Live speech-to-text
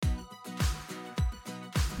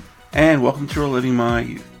And welcome to Reliving My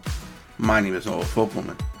Youth. My name is Noel.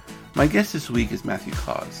 My guest this week is Matthew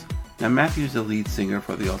Caws. Now, Matthew is the lead singer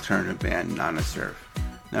for the alternative band Nana Surf.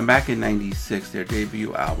 Now, back in '96, their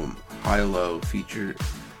debut album, High Low, featured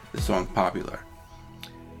the song Popular.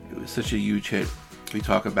 It was such a huge hit. We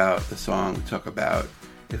talk about the song, we talk about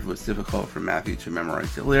if it was difficult for Matthew to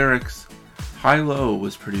memorize the lyrics. High Low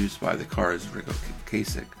was produced by the Cars'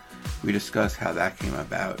 Ocasek. We discuss how that came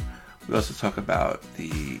about. We also talk about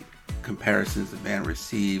the comparisons the band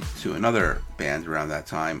received to another band around that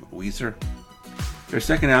time, Weezer. Their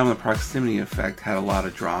second album, The Proximity Effect, had a lot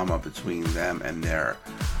of drama between them and their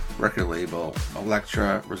record label,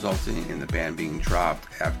 Elektra, resulting in the band being dropped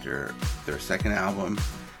after their second album.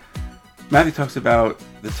 Matthew talks about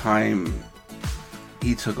the time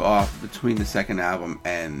he took off between the second album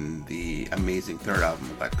and the amazing third album,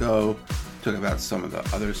 Let Go. Talk about some of the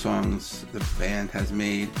other songs the band has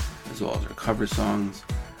made, as well as their cover songs.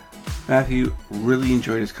 Matthew, really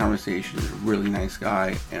enjoyed his conversation. He's a really nice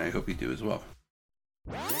guy, and I hope you do as well.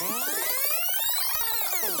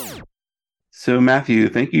 So, Matthew,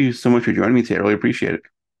 thank you so much for joining me today. I really appreciate it.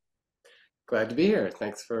 Glad to be here.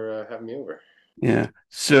 Thanks for having me over. Yeah.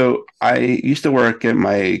 So, I used to work at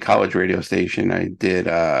my college radio station. I did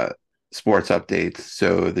sports updates.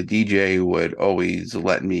 So, the DJ would always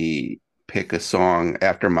let me pick a song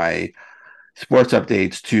after my sports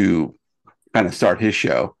updates to kind of start his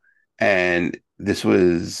show. And this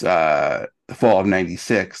was the fall of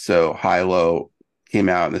 '96. So High Low came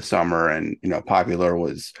out in the summer, and Popular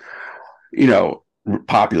was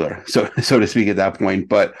popular, so to speak, at that point.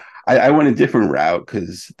 But I went a different route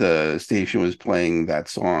because the station was playing that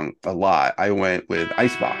song a lot. I went with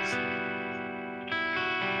Icebox.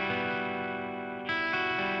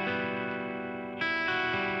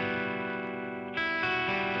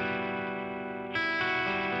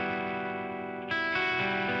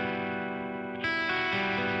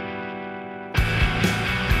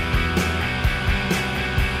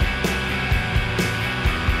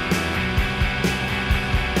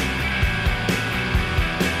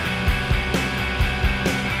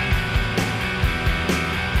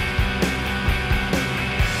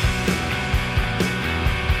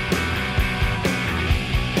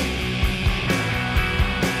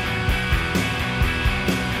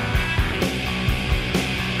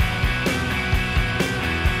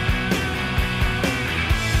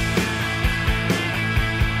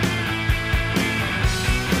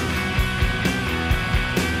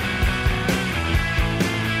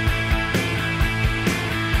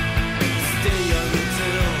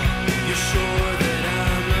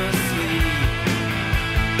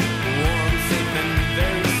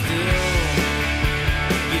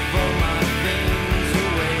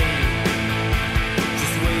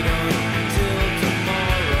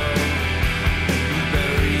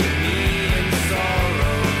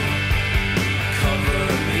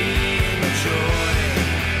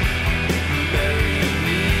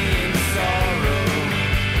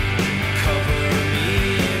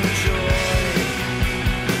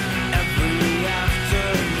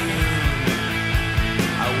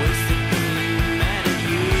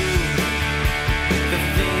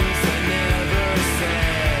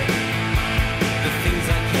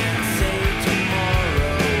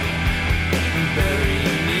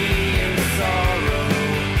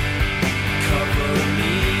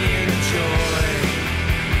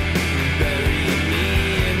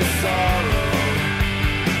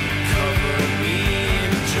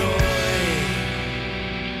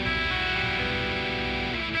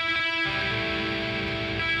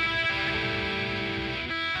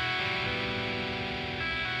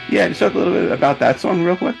 Yeah, just talk a little bit about that song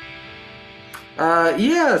real quick.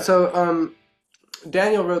 So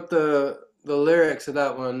Daniel wrote the lyrics of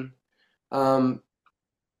that one. Um,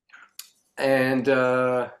 and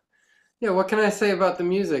Yeah, what can I say about the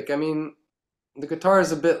music? I mean, the guitar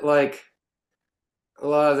is a bit like a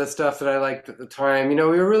lot of the stuff that I liked at the time. We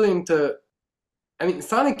were really into, I mean,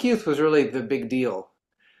 Sonic Youth was really the big deal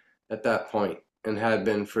at that point and had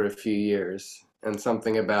been for a few years. And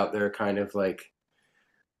something about their kind of like,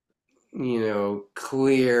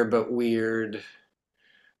 clear but weird.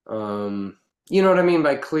 You know what I mean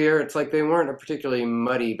by clear? It's like they weren't a particularly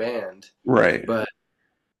muddy band, Right. but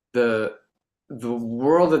the the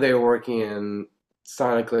world that they were working in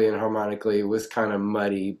sonically and harmonically was kind of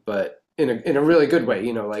muddy, but in a really good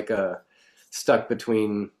way. Like stuck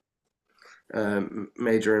between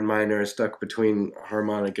major and minor, stuck between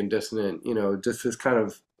harmonic and dissonant. Just this kind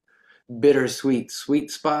of bittersweet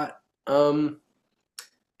sweet spot.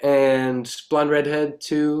 And Blonde Redhead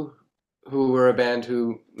too. who were a band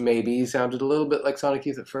who maybe sounded a little bit like Sonic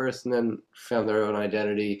Youth at first, and then found their own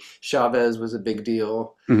identity. Chavez was a big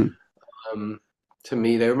deal. Mhm. Um, to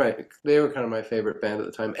me, they were kind of my favorite band at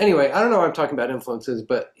the time. Anyway, I don't know why I'm talking about influences,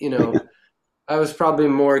 but I was probably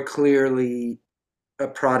more clearly a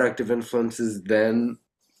product of influences then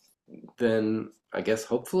than I guess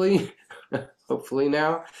hopefully hopefully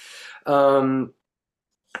now. Um,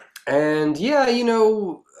 and yeah,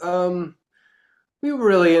 we were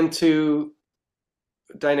really into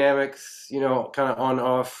dynamics, kind of on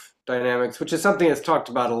off dynamics, which is something that's talked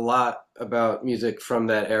about a lot about music from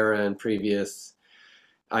that era and previous,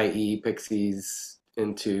 i.e., Pixies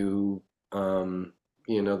into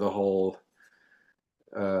the whole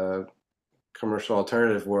uh, commercial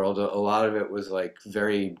alternative world. A lot of it was like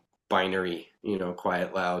very binary,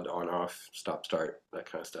 quiet, loud, on off, stop, start, that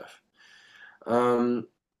kind of stuff. Um,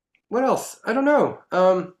 what else? I don't know.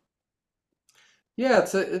 Yeah,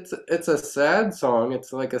 it's a sad song.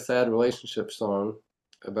 It's like a sad relationship song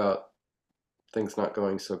about things not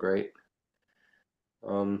going so great.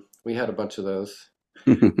 We had a bunch of those,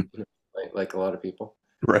 like a lot of people.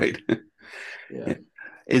 Right. Yeah. Yeah.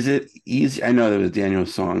 Is it easy? I know that was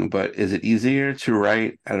Daniel's song, but is it easier to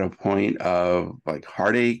write at a point of like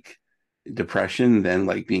heartache, depression than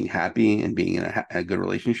like being happy and being in a good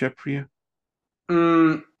relationship for you?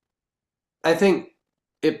 Mm, I think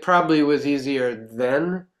it probably was easier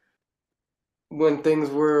then when things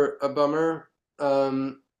were a bummer,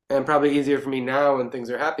 and probably easier for me now when things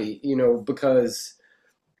are happy. Because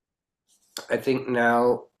I think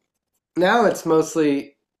now it's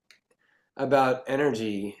mostly about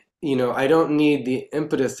energy. I don't need the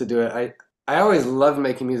impetus to do it. I always loved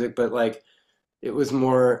making music, but like it was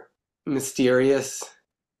more mysterious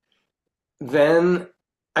then.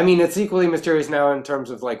 I mean, it's equally mysterious now in terms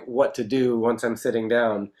of like what to do once I'm sitting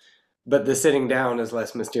down, but the sitting down is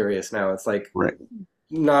less mysterious now. It's like Right.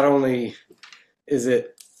 not only is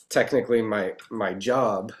it technically my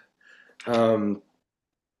job, um,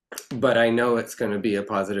 but I know it's going to be a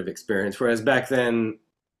positive experience. Whereas back then,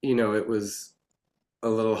 it was a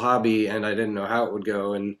little hobby and I didn't know how it would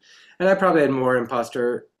go, and I probably had more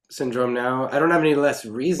imposter syndrome now. I don't have any less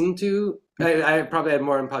reason to. I probably had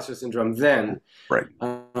more imposter syndrome then. Right.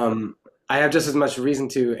 Um, I have just as much reason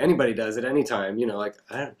to. Anybody does at any time. Like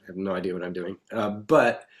I have no idea what I'm doing.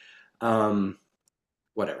 But um,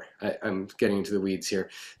 whatever. I'm getting into the weeds here.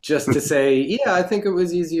 Just to say, yeah, I think it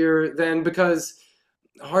was easier then because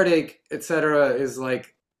heartache, etc., is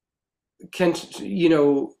like can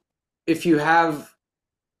if you have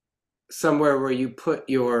somewhere where you put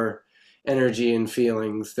your energy and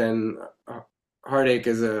feelings, then heartache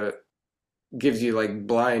gives you like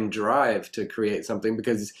blind drive to create something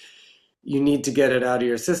because you need to get it out of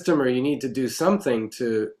your system or you need to do something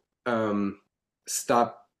to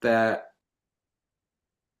stop that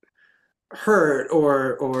hurt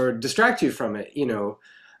or distract you from it.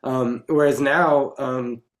 Whereas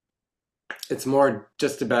now it's more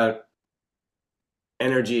just about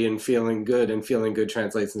energy and feeling good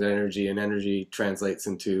translates into energy, and energy translates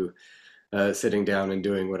into sitting down and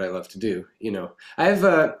doing what I love to do. I have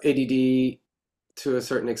ADD to a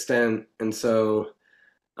certain extent, and so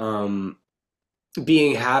um,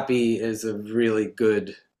 being happy is a really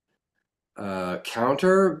good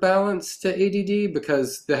counterbalance to ADD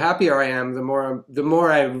because the happier I am, the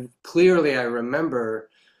more I clearly I remember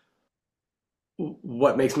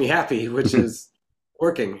what makes me happy, which is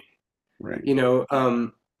working. Right. You know,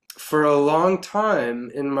 for a long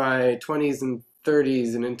time in my 20s and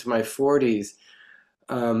 30s and into my 40s,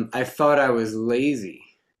 I thought I was lazy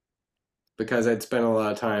because I'd spent a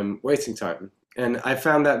lot of time wasting time. And I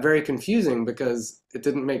found that very confusing because it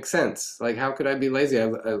didn't make sense. Like, how could I be lazy? I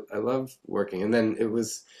love working. And then it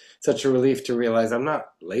was such a relief to realize I'm not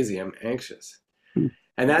lazy, I'm anxious.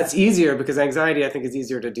 And that's easier because anxiety, I think, is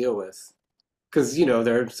easier to deal with. Because,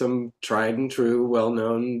 there are some tried and true, well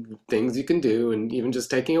known things you can do, and even just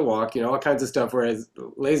taking a walk, all kinds of stuff. Whereas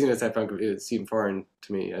laziness, I found it seemed foreign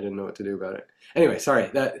to me. I didn't know what to do about it. Anyway, sorry.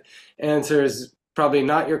 That answers probably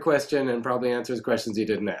not your question and probably answers questions you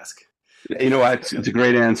didn't ask. You know what? It's a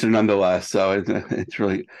great answer nonetheless. So it's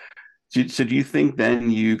really. So do you think then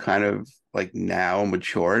you kind of like now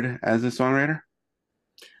matured as a songwriter?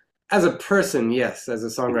 As a person, yes. As a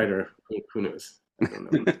songwriter, who knows? I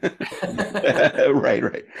don't know. Right,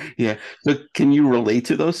 right. Yeah. So can you relate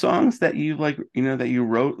to those songs that you like, that you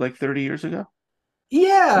wrote like 30 years ago?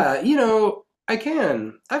 Yeah, I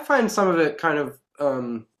can. I find some of it kind of,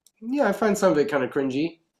 yeah, I find some of it kind of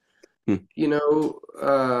cringy. Hmm. You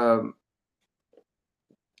know,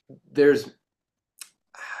 there's,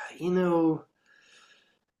 you know,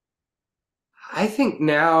 I think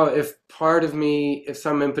now, if part of me, if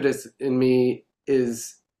some impetus in me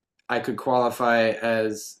is, I could qualify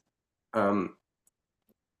as, um,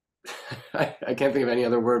 I can't think of any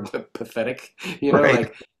other word but pathetic. Right.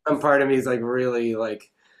 Like some part of me is like really like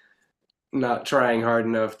not trying hard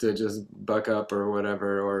enough to just buck up or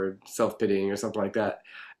whatever, or self-pitying or something like that.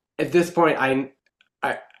 At this point, I,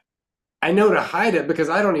 I know to hide it because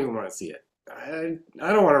I don't even want to see it. I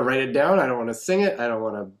don't want to write it down. I don't want to sing it. I don't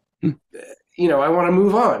want to, I want to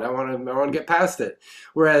move on. I want to get past it.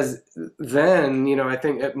 Whereas then, I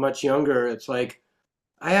think at much younger, it's like,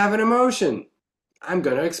 I have an emotion. I'm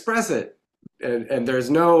going to express it. And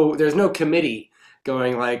there's no committee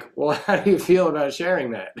going like, well, how do you feel about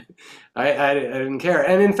sharing that? I didn't care.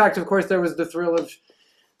 And in fact, of course, there was the thrill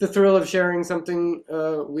of sharing something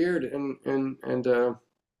weird and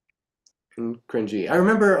cringy. I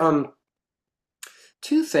remember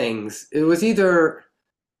two things. It was either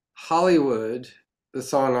Hollywood, the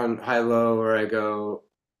song on High Low, where I go,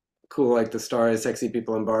 cool like the stars, sexy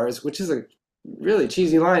people in bars, which is a really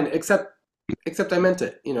cheesy line, except I meant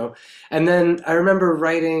it, And then I remember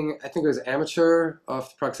writing, I think it was Amateur off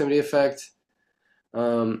the Proximity Effect.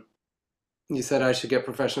 You said I should get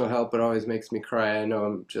professional help. It always makes me cry. I know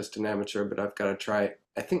I'm just an amateur, but I've got to try.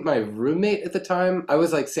 I think my roommate at the time, I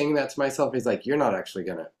was like saying that to myself. He's like, you're not actually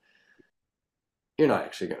gonna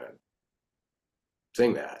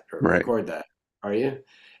sing that or Right. record that, are you?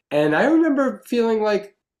 And I remember feeling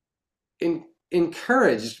like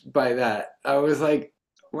encouraged by that. I was like,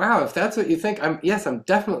 wow, if that's what you think, I'm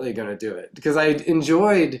definitely gonna do it because I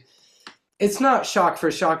enjoyed. It's not shock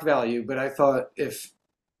for shock value, but I thought if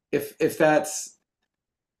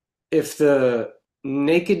the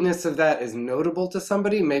nakedness of that is notable to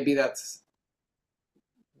somebody, maybe that's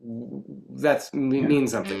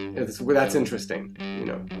means something. That's interesting,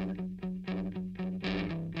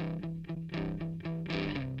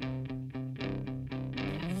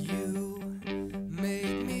 You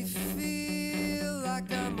made me feel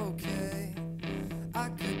like I'm okay. I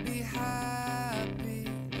could be happy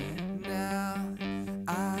now.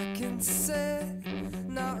 I can say,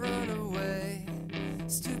 not run away,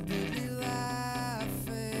 stupidly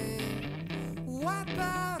laughing. Wipe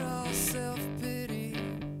out all self-pity.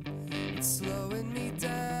 It's slowing me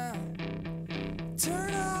down.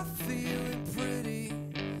 Turn off feeling pretty.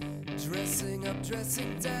 Dressing up,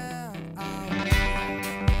 dressing down. I'll walk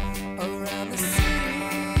around the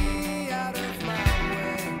city out of my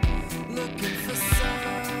way, looking for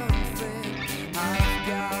something. I've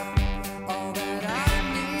got all that I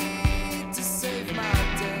need to save my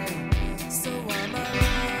day, so I'm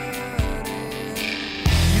running.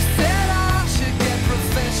 You said I should get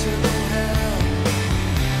professional help.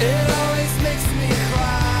 It always makes me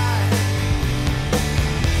cry.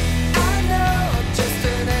 I know I'm just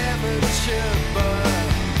an amateur, but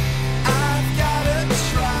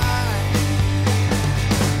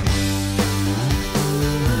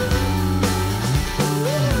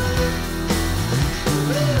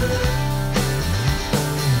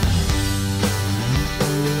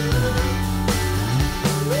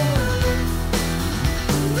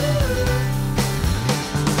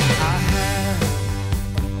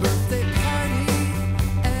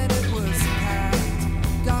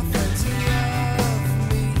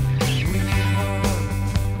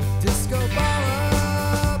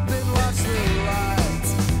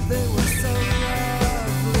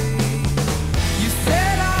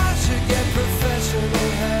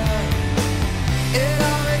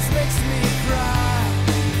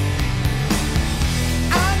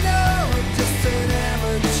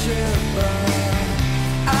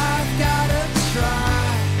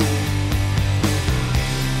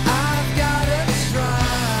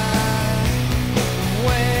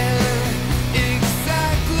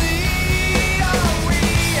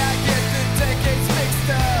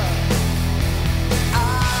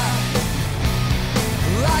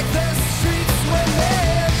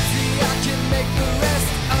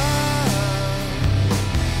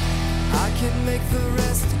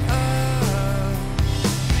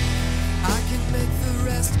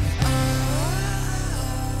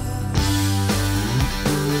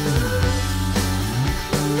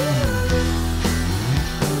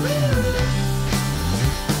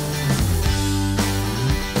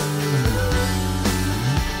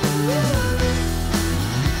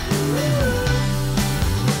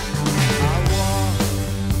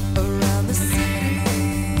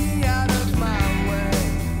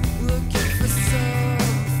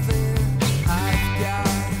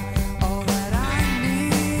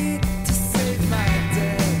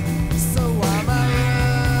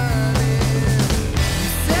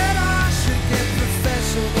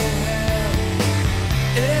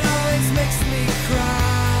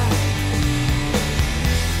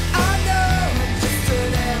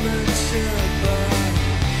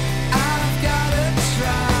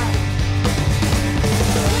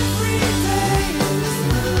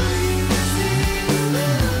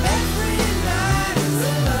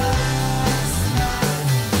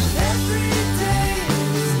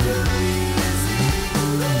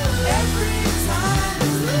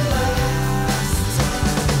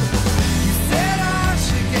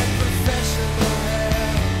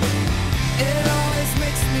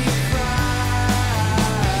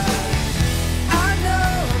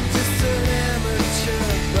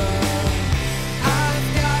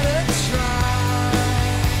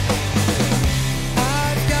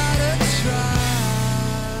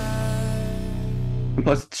And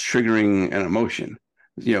plus, it's triggering an emotion,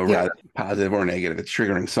 Yeah, rather positive or negative. It's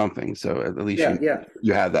triggering something. So at least yeah, yeah,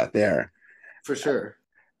 you have that there. for sure.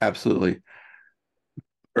 Absolutely.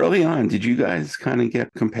 Early on, did you guys kind of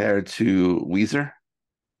get compared to Weezer?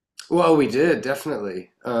 Well, we did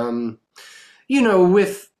definitely. You know,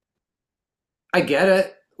 with I get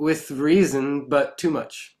it with reason, but too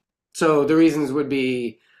much. So the reasons would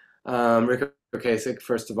be Rick Ocasek,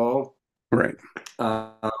 first of all. Right.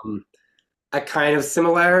 Um, a kind of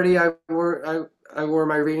similarity. I wore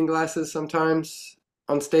my reading glasses sometimes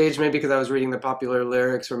on stage, maybe because I was reading the popular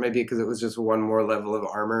lyrics, or maybe because it was just one more level of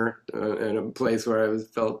armor in a place where I was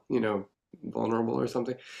felt vulnerable or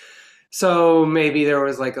something. So maybe there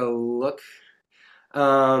was like a look,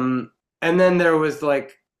 um, and then there was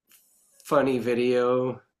like funny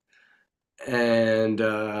video, and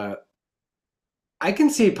I can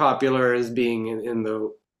see popular as being in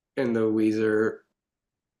the Weezer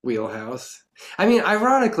wheelhouse. I mean,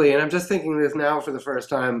 ironically, and I'm just thinking this now for the first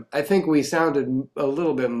time, I think we sounded a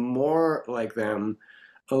little bit more like them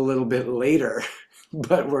a little bit later,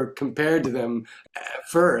 but were compared to them at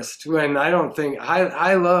first. When I don't think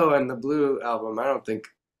High Low and the Blue album, I don't think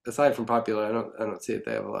aside from popular, I don't see it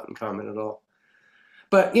they have a lot in common at all.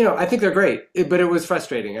 But I think they're great. But it was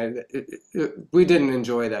frustrating. We didn't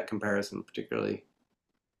enjoy that comparison particularly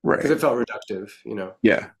because Right. it felt reductive.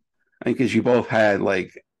 Yeah. I think because you both had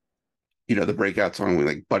like, the breakout song with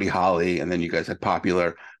like Buddy Holly, and then you guys had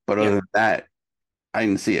Popular. But other Yeah, than that, I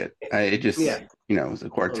didn't see it. It just, yeah, it was a totally.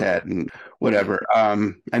 quartet and Yeah. whatever.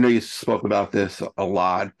 I know you spoke about this a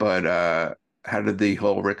lot, but how did the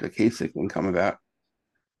whole Rick Ocasek thing come about?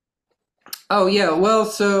 Oh yeah. Well,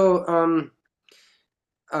 so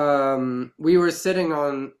we were sitting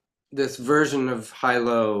on this version of High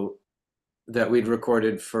Low that we'd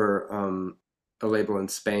recorded for a label in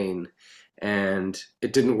Spain, and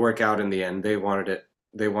it didn't work out in the end. They wanted it.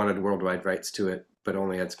 They wanted worldwide rights to it, but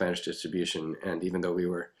only had Spanish distribution. And even though we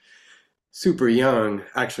were super young,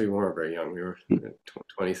 actually we weren't very young. We were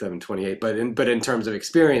 27, 28, but in terms of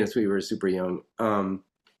experience, we were super young.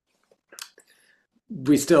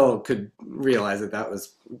 We still could realize that that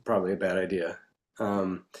was probably a bad idea.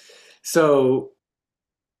 Um, so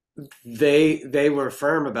they were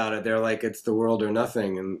firm about it. They're like, it's the world or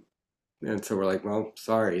nothing, and so we're like, well,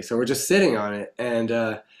 sorry. So we're just sitting on it, and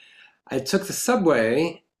I took the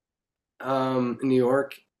subway in New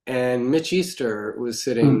York, and Mitch Easter was Hmm.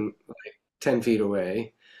 sitting like 10 feet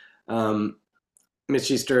away. Um, Mitch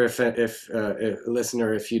Easter, if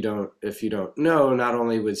listener, if you don't know, not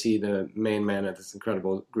only was he the main man of this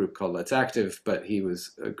incredible group called Let's Active, but he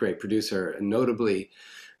was a great producer and notably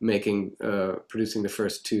making producing the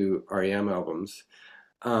first two REM albums.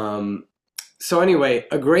 Um, so anyway,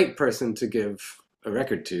 a great person to give a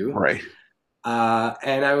record to, Right.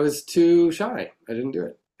 and I was too shy. I didn't do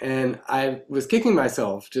it. And I was kicking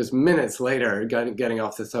myself just minutes later, getting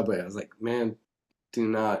off the subway. I was like, man, do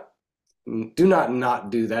not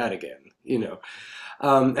not do that again.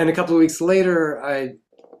 And a couple of weeks later, I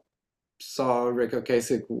saw Rick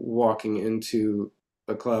Ocasek walking into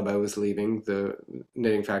a club I was leaving, the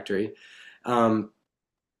Knitting Factory. Um,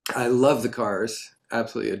 I love the Cars,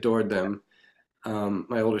 absolutely adored them.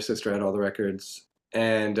 My older sister had all the records,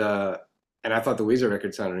 and I thought the Weezer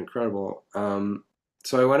record sounded incredible.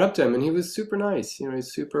 So I went up to him, and he was super nice.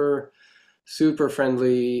 He's super, super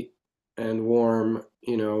friendly and warm.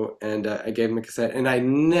 And I gave him a cassette, and I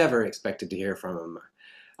never expected to hear from him.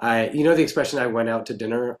 The expression "I went out to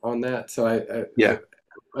dinner" on that. So Yeah.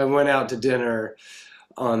 I went out to dinner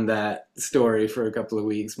on that story for a couple of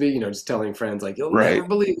weeks, just telling friends like, "You'll never Right.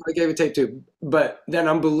 believe what I gave a tape to." But then,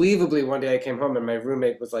 unbelievably, one day I came home and my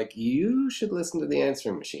roommate was like, "You should listen to the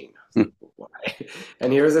Answering Machine." I was Hmm. like, "Why?"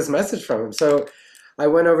 And here was this message from him. So I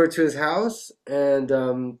went over to his house,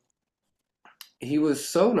 and he was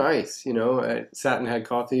so nice. I sat and had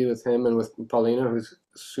coffee with him and with Paulina, who's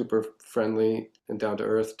super friendly and down to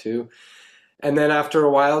earth too. And then after a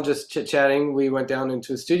while, just chit chatting, we went down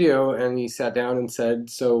into a studio, and he sat down and said,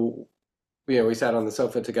 "So, we sat on the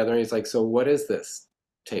sofa together." And he's like, "So, what is this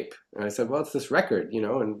tape?" And I said, "Well, it's this record,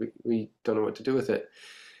 and we don't know what to do with it."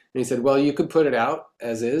 And he said, "Well, you could put it out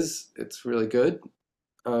as is. It's really good,"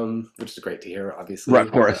 which is great to hear, Right. Of obviously.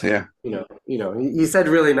 course. Yeah. He said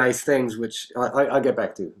really nice things, which I'll get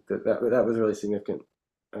back to. That was really significant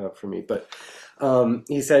for me. But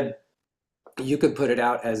he said, "You could put it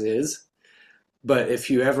out as is. But if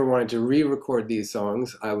you ever wanted to re-record these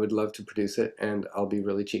songs, I would love to produce it, and I'll be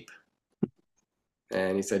really cheap."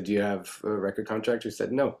 And he said, "Do you have a record contract?" We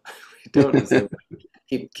said, "No, we don't." He said,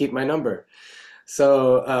 "Keep my number."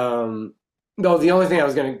 So, no, the only thing I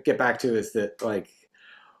was going to get back to is that, like,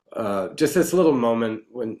 just this little moment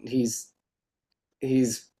when he's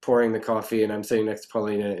pouring the coffee and I'm sitting next to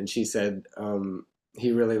Paulina and she said,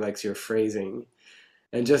 he really likes your phrasing.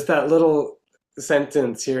 And just that little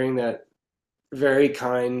sentence, hearing that very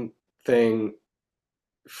kind thing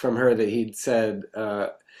from her that he'd said,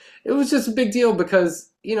 it was just a big deal because,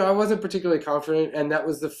 I wasn't particularly confident. And that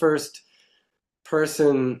was the first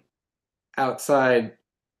person outside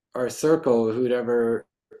our circle who'd ever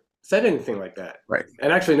said anything like that. Right.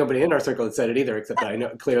 And actually, nobody in our circle had said it either, except I know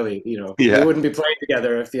clearly, Yeah. we wouldn't be playing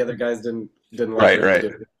together if the other guys didn't Right, like us to right. do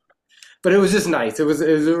it. But it was just nice. It was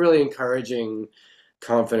a really encouraging,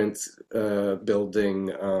 confidence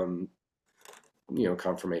building,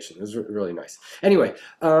 confirmation. It was really nice. Anyway,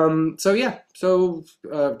 so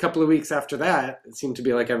a couple of weeks after that, it seemed to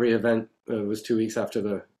be like every event was 2 weeks after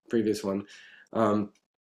the previous one.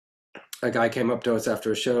 A guy came up to us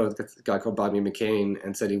after a show, a guy called Bobby McCain,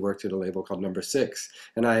 and said he worked at a label called Number Six.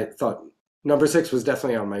 And I thought Number Six was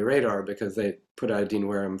definitely on my radar because they put out a Dean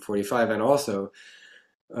Wareham 45, and also,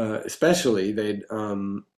 especially, they'd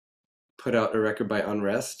put out a record by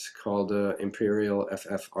Unrest called Imperial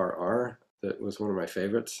FFRR. That was one of my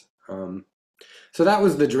favorites. So that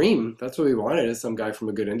was the dream. That's what we wanted, is some guy from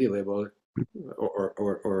a good indie label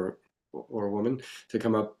or woman to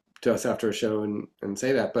come up to us after a show and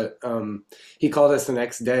say that. But he called us the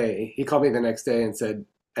next day. He called me the next day and said,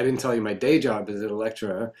 I didn't tell you my day job is at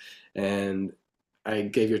Elektra, and I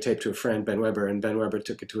gave your tape to a friend, Ben Weber, and Ben Weber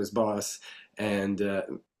took it to his boss. And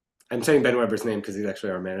I'm saying Ben Weber's name because he's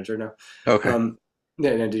actually our manager now. Okay. And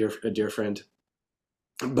a dear friend.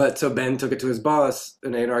 But so Ben took it to his boss,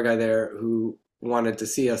 an A&R guy there, who wanted to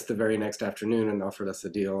see us the very next afternoon and offered us a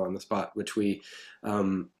deal on the spot, which we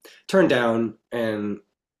turned down and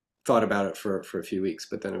thought about it for a few weeks,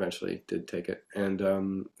 but then eventually did take it. And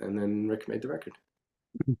then Rick made the record.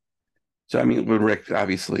 So, I mean, with Rick,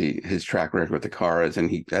 obviously his track record with the Cars,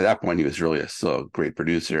 and at that point he was really a great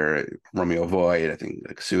producer. Romeo Void, I think,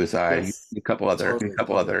 like Suicide, Yes, a couple other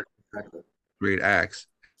exactly. great acts.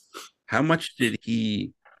 How much did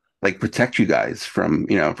he like protect you guys from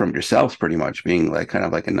yourselves, pretty much being like kind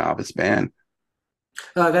of like a novice band?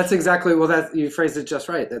 That's exactly, that you phrased it just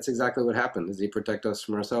right. That's exactly what happened. Is he protect us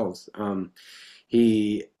from ourselves?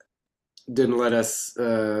 He didn't let us,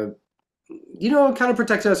 kind of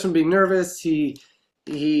protected us from being nervous. He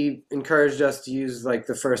encouraged us to use like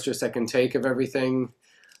the first or second take of everything,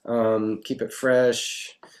 keep it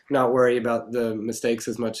fresh, not worry about the mistakes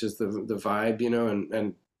as much as the vibe,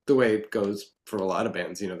 and the way it goes for a lot of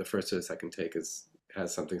bands, the first or the second take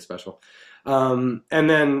has something special. And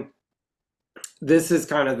then this is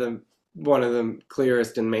kind of one of the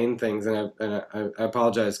clearest and main things, and I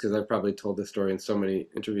apologize because I've probably told this story in so many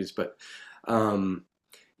interviews, but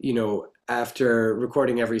after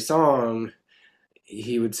recording every song,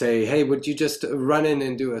 he would say, "Hey, would you just run in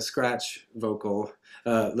and do a scratch vocal?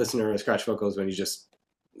 Listener, a scratch vocal is when you just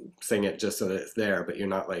sing it just so that it's there, but you're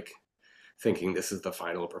not like thinking this is the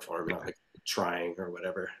final performance, not like trying or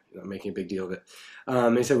whatever, making a big deal of it."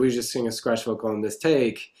 He said, "We just sing a scratch vocal on this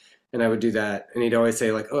take." And I would do that. And he'd always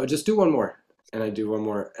say like, "Oh, just do one more." And I'd do one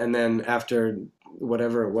more. And then after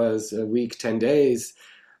whatever it was, a week, 10 days,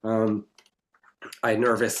 I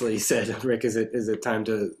nervously said, "Rick, is it time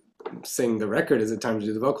to sing the record? Is it time to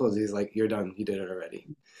do the vocals?" He's like, "You're done. You did it already."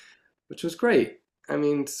 Which was great. I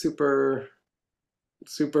mean, super,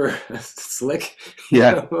 super slick.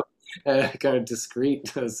 Yeah. Kind of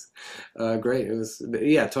discreet. It was great. It was,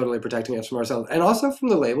 totally protecting us from ourselves. And also from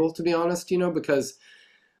the label, to be honest, because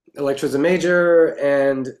Elektra's a major,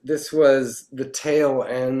 and this was the tail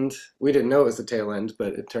end. We didn't know it was the tail end,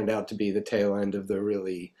 but it turned out to be the tail end of the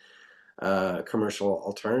really commercial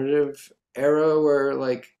alternative era, where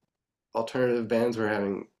like alternative bands were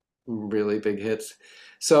having really big hits.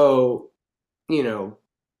 So,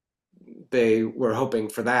 they were hoping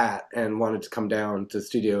for that and wanted to come down to the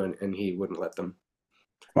studio, and he wouldn't let them.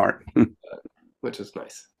 Smart. Which was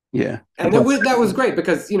nice. Yeah. And that was great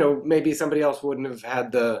because, maybe somebody else wouldn't have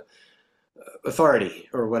had the authority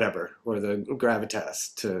or whatever, or the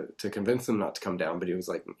gravitas to convince them not to come down. But he was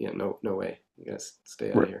like, "Yeah, no way. You guys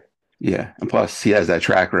stay out of here." Yeah. And plus he has that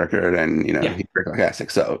track record, and, he's Rick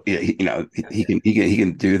Ocasek. So, he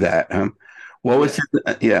can do that. What was his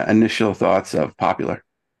initial thoughts of Popular?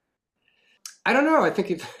 I don't know. I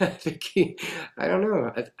don't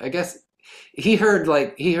know. I guess he heard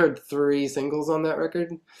 3 singles on that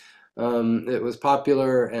record. It was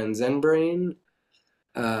Popular and Zen Brain.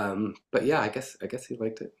 But yeah, I guess he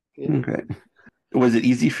liked it. Yeah. Okay. Was it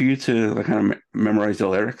easy for you to like kind of memorize the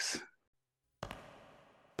lyrics?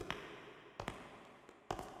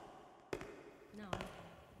 No.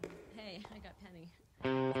 Hey, I got Penny.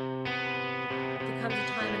 comes a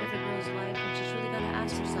time in every girl's life when she's really got to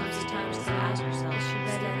ask herself. Sometimes to ask herself, is she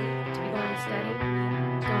ready to be going steady?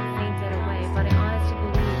 Don't faint that away. But I honestly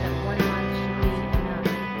believe that 1 month should be enough.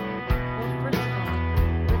 Well, first of all,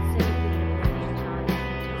 let's say you leave your name Johnny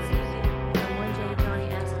into and one day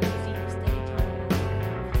Johnny asks you to see you steady Johnny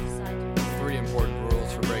decide to 3 important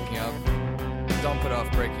rules for breaking up. Don't put off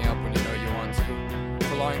breaking up when you know you want to.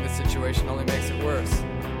 Prolonging the situation only makes it worse.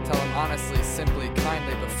 Tell him honestly, simply,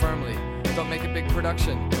 kindly, but firmly. Don't make a big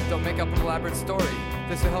production. Don't make up an elaborate story.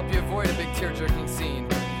 This will help you avoid a big tear-jerking scene.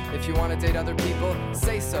 If you want to date other people,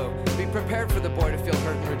 say so. Be prepared for the boy to feel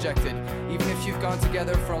hurt and rejected. Even if you've gone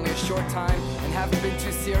together for only a short time and haven't been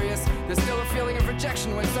too serious, there's still a feeling of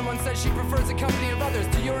rejection when someone says she prefers the company of others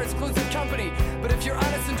to your exclusive company. But if you're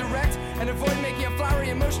honest and direct and avoid making a flowery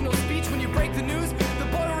emotional speech when you break the news, the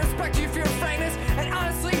boy will respect you for your frankness, and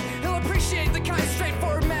honestly, he'll appreciate the kind,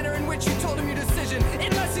 straightforward manner in which you told him your decision.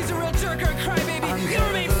 Unless he's a real jerk or a crybaby, you'll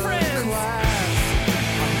remain friends.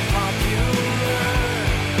 I'm popular.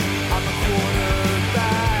 I'm a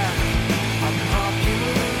quarterback. I'm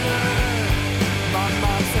popular. My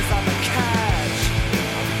mom says I'm a catch.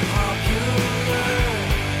 I'm popular.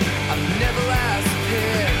 I'm never last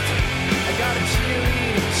picked. I got a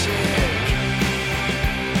cheerleading chick.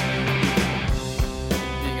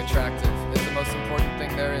 Being attractive is the most important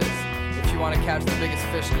thing there is. If you want to catch the biggest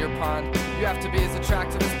fish in your pond, you have to be as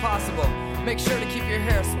attractive as possible. Make sure to keep your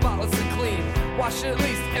hair spotless and clean. Wash it at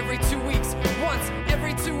least every 2 weeks. Once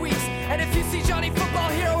every 2 weeks. And if you see Johnny Football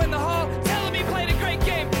Hero in the hall, tell him he played a great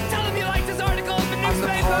game. Tell him you liked his article in the newspaper.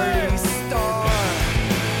 I'm the party star.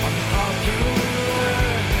 I'm popular.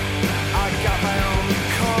 I got my own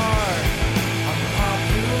car. I'm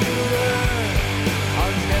popular.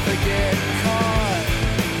 I'll never get caught.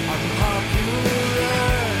 I'm popular.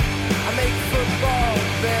 I make football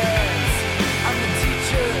bets. I'm the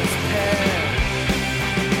teacher's pet.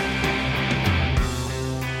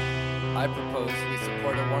 I propose we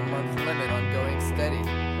support a 1-month limit on going steady.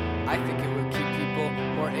 I think it would keep people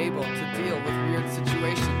more able to deal with weird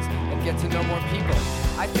situations and get to know more people.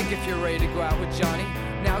 I think if you're ready to go out with Johnny,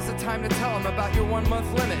 now's the time to tell him about your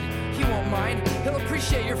 1-month limit. He won't mind, he'll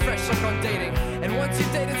appreciate your fresh look on dating. And once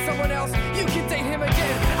you've dated someone else, you can date him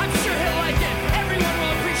again. I'm sure he'll like it, everyone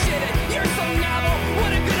will appreciate it. You're so novel,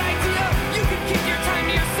 what a good idea. You can keep your time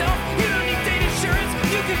to yourself, you don't need date insurance.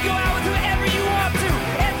 You can go out with whoever you want to.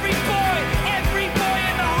 Every boy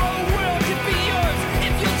in the whole world can be yours.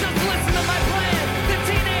 If you'll just listen to my plan, the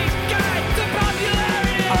teenage guide to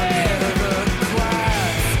popularity. I'm head of the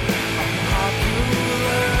class. I'm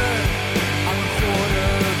popular. I'm a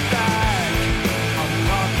quarterback. I'm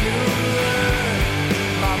popular.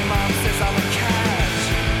 My mom says I'm a catch.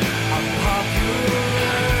 I'm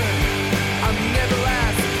popular. I'm never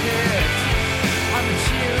last picked. I'm a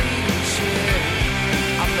cheerleading chick.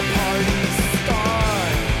 I'm the party star.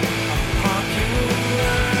 I'm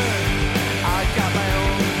popular. I got my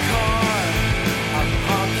own car. I'm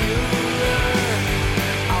popular.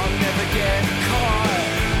 I'll never get caught.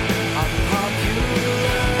 I'm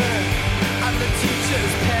popular. I'm the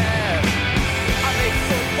teacher's pet. I make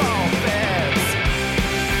football bets.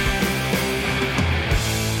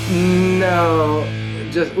 No,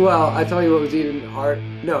 I tell you what was even hard.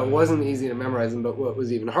 No, it wasn't easy to memorize them, but what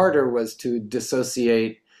was even harder was to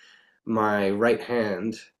dissociate my right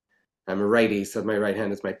hand. I'm a righty, so my right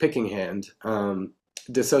hand is my picking hand.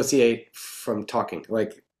 Dissociate from talking.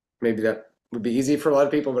 Like, maybe that would be easy for a lot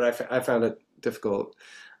of people, but I found it difficult.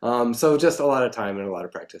 So just a lot of time and a lot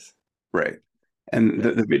of practice. Right. And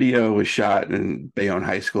the video was shot in Bayonne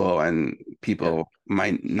High School, and people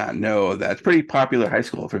might not know that it's pretty popular high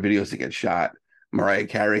school for videos to get shot. Mariah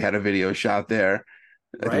Carey had a video shot there,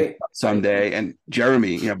 I think, someday, and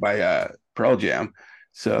Jeremy, by Pearl Jam.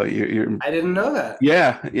 So you're I didn't know that.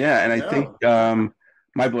 Yeah, and I think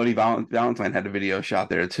My Bloody Valentine had a video shot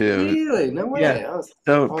there too. Really? No way. Yeah.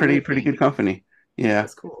 So pretty good company. Yeah.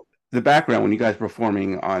 That's cool. The background when you guys were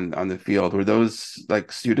performing on the field, were those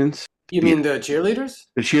like students? You mean the cheerleaders?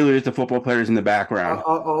 The cheerleaders, the football players in the background.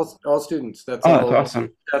 All students. That's that's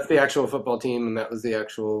awesome. That's the actual football team, and that was the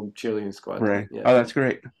actual cheerleading squad. Right. Yeah. Oh, that's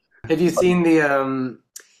great. Have you seen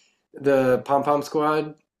the Pom Pom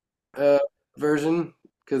Squad version?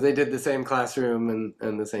 Because they did the same classroom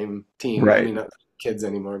and the same team. Right. I mean, not kids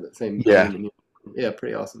anymore, but same Yeah. team. Yeah,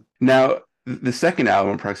 pretty awesome. Now, the second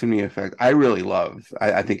album, Proximity Effect, I really love.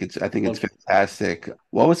 I think it's fantastic.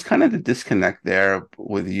 What was kind of the disconnect there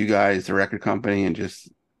with you guys, the record company, and just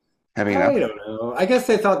having I don't know. I guess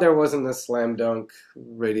they thought there wasn't a slam dunk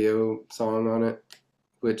radio song on it,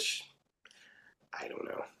 which I don't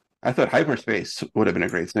know. I thought Hyperspace would have been a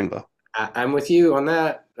great single. I'm with you on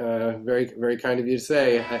that. Very, very kind of you to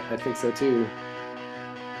say. I think so too.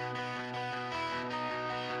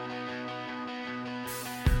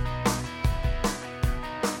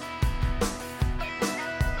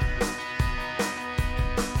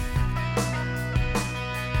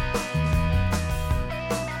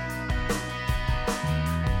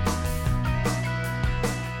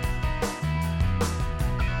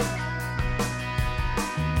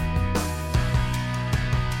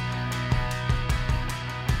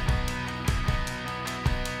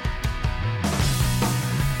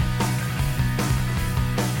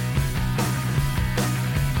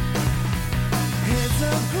 Hands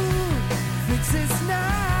up, who fixes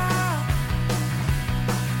now?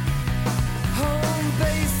 Home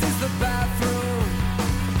base is the bathroom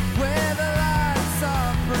where the lights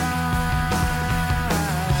are bright.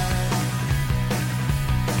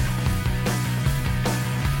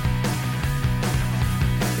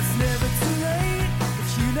 It's never too late if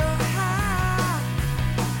you know how.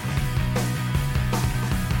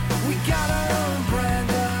 We got our own brand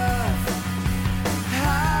of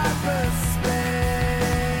hyperspace.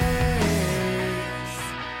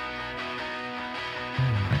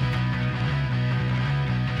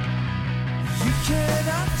 You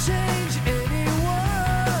cannot change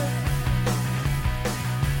anyone.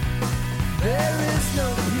 There is no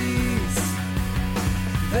peace.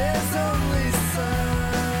 There's only sun.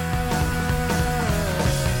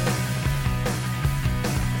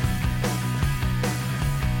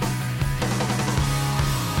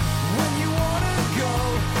 When you wanna go,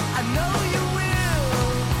 I know you will.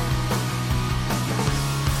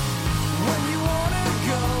 When you wanna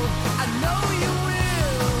go, I know you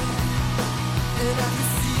will. And I can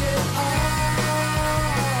see it all.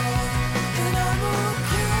 And I'm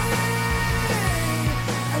okay.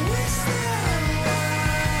 I wish there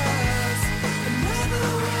was another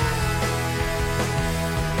way.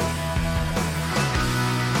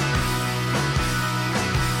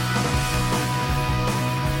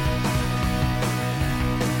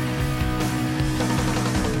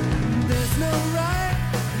 There's no right,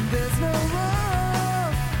 and there's no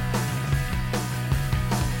wrong.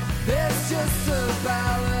 There's just a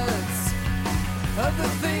balance of the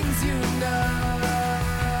things you know.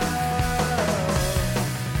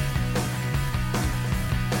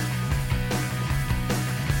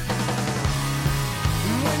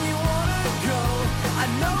 When you wanna go, I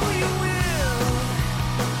know you will.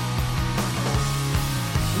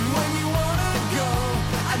 When you wanna go,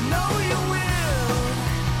 I know you will.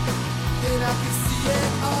 And I can see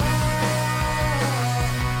it all.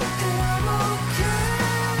 And I'm okay.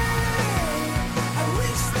 I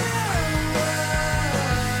wish there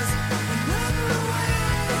was another way.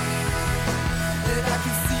 And I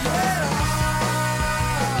can see it all.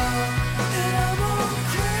 And I'm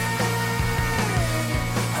okay.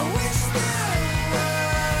 I wish there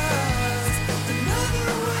was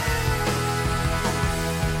another way.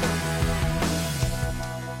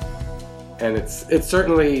 And it's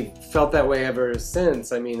certainly felt that way ever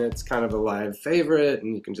since. I mean, it's kind of a live favorite,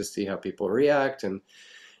 and you can just see how people react, and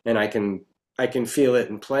I can feel it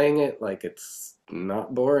in playing it. Like, it's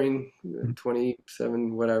not boring.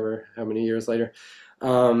 27, whatever, how many years later?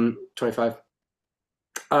 25.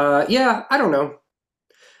 Yeah, I don't know.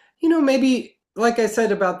 Maybe, like I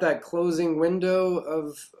said about that closing window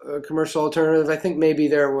of commercial alternative, I think maybe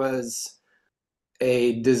there was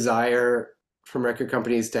a desire from record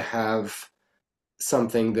companies to have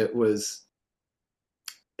something that was,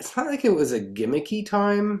 it's not like it was a gimmicky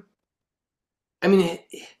time. I mean,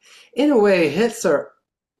 in a way, hits are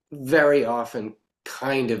very often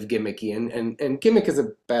kind of gimmicky, and gimmick is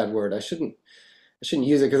a bad word. I shouldn't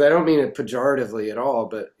use it because I don't mean it pejoratively at all,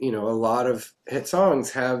 but a lot of hit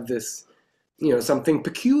songs have this, something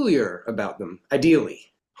peculiar about them,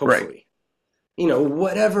 ideally, hopefully. Right.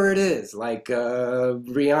 Whatever it is, like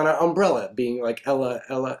Rihanna Umbrella being like Ella,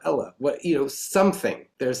 Ella, Ella. Something.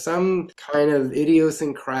 There's some kind of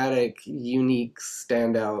idiosyncratic, unique,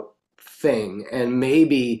 standout thing, and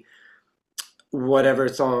maybe whatever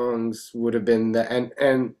songs would have been that.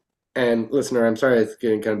 And listener, I'm sorry, it's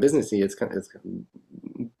getting kind of businessy. It's kind of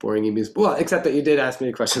boring and music. Well, except that you did ask me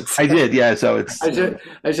the questions. I did, yeah. So it's I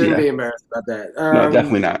shouldn't be embarrassed about that. no,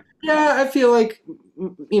 definitely not. Yeah, I feel like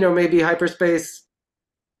maybe Hyperspace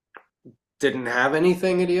didn't have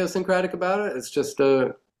anything idiosyncratic about it. It's just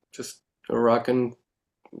a rockin'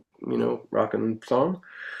 song.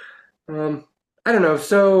 I don't know.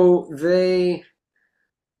 So they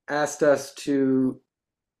asked us to,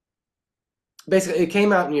 basically, it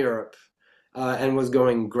came out in Europe and was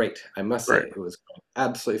going great. I must say, Right. it was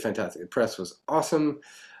absolutely fantastic. The press was awesome.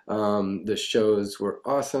 The shows were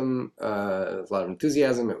awesome. There was a lot of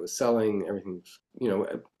enthusiasm. It was selling everything,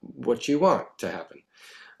 what you want to happen.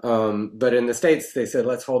 But in the States, they said,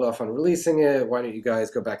 let's hold off on releasing it. Why don't you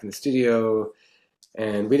guys go back in the studio?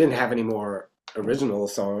 And we didn't have any more original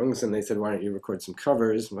songs. And they said, why don't you record some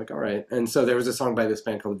covers? I'm like, all right. And so there was a song by this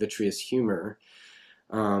band called Vitreous Humor.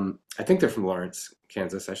 I think they're from Lawrence,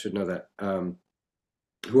 Kansas. I should know that.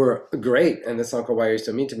 Who are great. And the song called Why Are You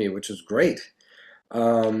So Mean to Me, which was great.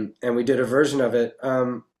 And we did a version of it.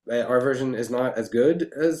 Our version is not as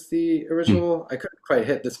good as the original. I couldn't quite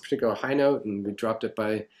hit this particular high note, and we dropped it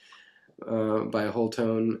by a whole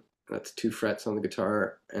tone. That's 2 frets on the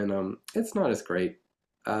guitar, and it's not as great.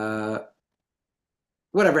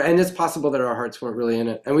 Whatever, and it's possible that our hearts weren't really in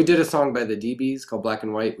it. And we did a song by the DBs called Black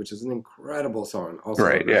and White, which is an incredible song. Also,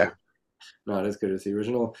 Right, yeah. Not as good as the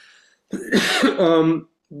original.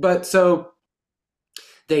 But so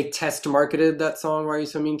they test marketed that song, Why Are You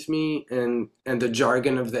So Mean to Me? And the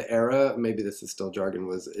jargon of the era, maybe this is still jargon,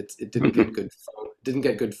 was it didn't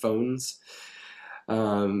get good phones.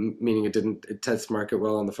 Meaning it test market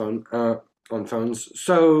well on the phone, on phones.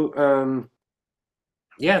 So,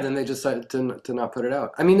 yeah, then they decided to not put it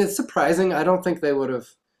out. I mean, it's surprising. I don't think they would have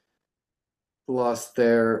lost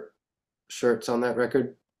their shirts on that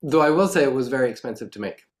record. Though I will say it was very expensive to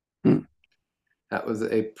make. That was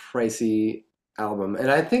a pricey album.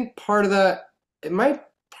 And I think part of that, it might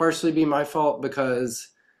partially be my fault because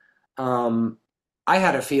I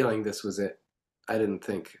had a feeling this was it. I didn't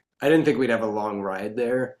think we'd have a long ride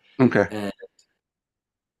there. Okay. And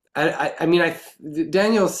I mean,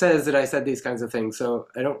 Daniel says that I said these kinds of things, so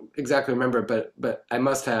I don't exactly remember, but I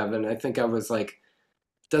must have. And I think I was like,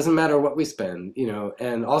 doesn't matter what we spend,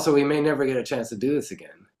 and also we may never get a chance to do this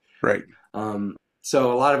again. Right.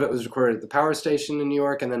 So a lot of it was recorded at the power station in New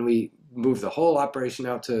York, and then we moved the whole operation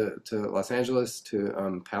out to Los Angeles,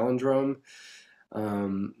 to Palindrome,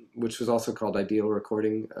 which was also called Ideal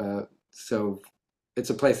Recording. So it's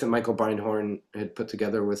a place that Michael Beinhorn had put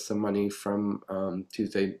together with some money from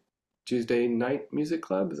Tuesday Night Music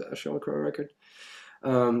Club. Is that a Sheryl Crow record?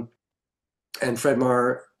 And Fred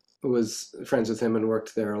Marr was friends with him and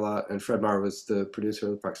worked there a lot. And Fred Marr was the producer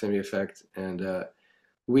of the Proximity Effect. And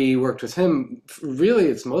we worked with him. Really,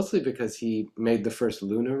 it's mostly because he made the first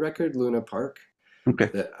Luna record, Luna Park,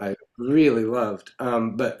 that I really loved.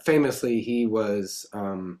 But famously, he was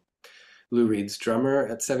Lou Reed's drummer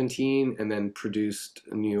at 17, and then produced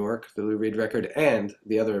New York, the Lou Reed record. And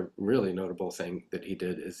the other really notable thing that he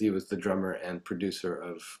did is he was the drummer and producer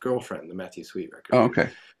of Girlfriend, the Matthew Sweet record. Oh, okay.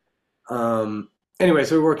 Anyway,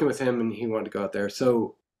 so we were working with him, and he wanted to go out there.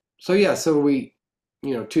 So we,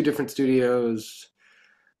 2 different studios,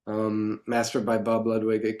 mastered by Bob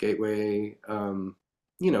Ludwig at Gateway.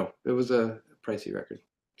 It was a pricey record.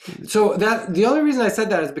 So the only reason I said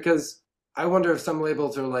that is because I wonder if some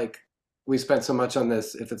labels are like, we spent so much on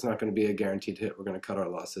this, if it's not going to be a guaranteed hit, we're going to cut our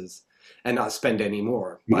losses and not spend any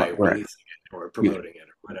more by releasing it or promoting it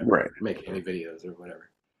or whatever, making any videos or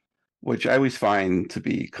whatever. Which I always find to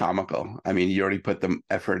be comical. I mean, you already put the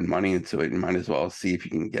effort and money into it. You might as well see if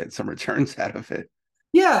you can get some returns out of it.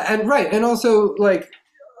 Yeah, and right. And also, like,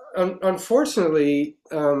 unfortunately,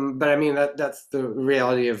 but I mean, that's the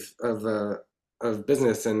reality of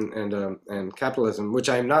business and capitalism, which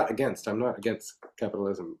I'm not against. I'm not against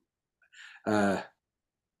capitalism. I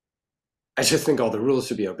just think all the rules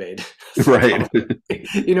should be obeyed. Right.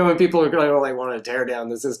 When people are going to like want to tear down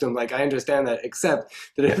the system, like I understand that, except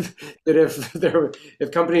that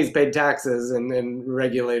if companies paid taxes and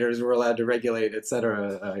regulators were allowed to regulate,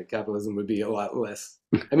 etc., capitalism would be a lot less.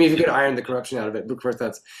 I mean, if you could iron the corruption out of it, but of course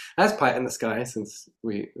that's pie in the sky, since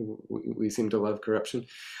we seem to love corruption.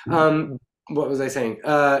 What was I saying?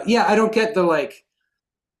 Yeah, I don't get the like,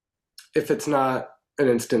 if it's not an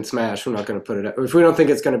instant smash, we're not going to put it out. If we don't think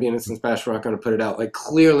it's going to be an instant smash, we're not going to put it out. Like,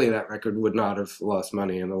 clearly that record would not have lost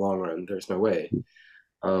money in the long run. There's no way.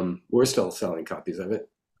 We're still selling copies of it,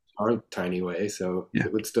 our tiny way, so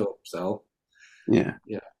it would still sell. Yeah.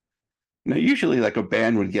 Now, usually, like, a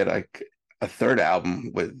band would get like a third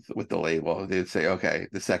album with the label. They'd say, okay,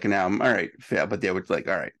 the second album, all right, fail, but they would like,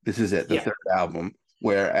 all right, this is it, the third album.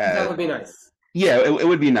 Whereas that would be nice. Yeah, it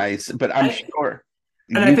would be nice, but I'm sure.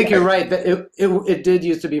 And I think you're right that it did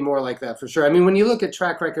used to be more like that for sure. I mean, when you look at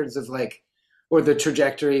track records of like, or the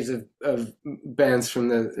trajectories of bands from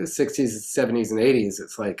the 60s, 70s, and 80s,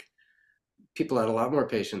 it's like people had a lot more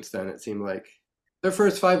patience then. It seemed like their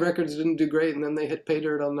first 5 records didn't do great, and then they hit pay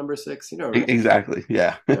dirt on number 6. Right? Exactly.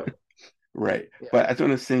 Yeah. Right. Yeah. But I just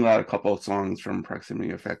want to sing out a couple of songs from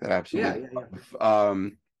Proximity Effect that I absolutely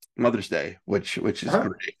love. Mother's Day, which is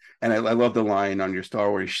great. And I love the line on your Star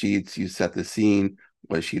Wars sheets, you set the scene.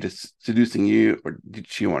 Was she just seducing you, or did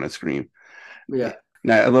she want to scream? Yeah.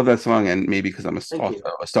 Now, I love that song, and maybe because I'm Thank also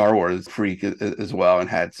you. a Star Wars freak as well, and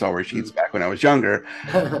had Star Wars sheets back when I was younger.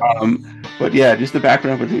 But yeah, just the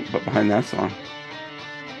background behind that song.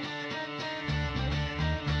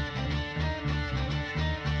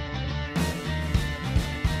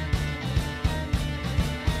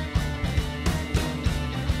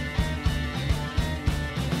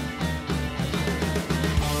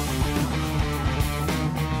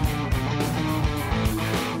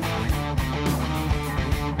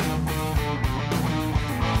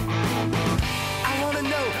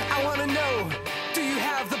 I wanna know, do you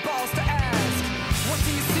have the balls to ask? What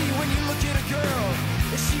do you see when you look at a girl?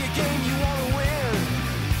 Is she a game you wanna win?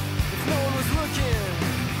 If no one was looking,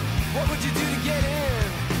 what would you do to get in?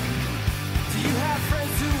 Do you have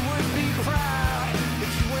friends who would be proud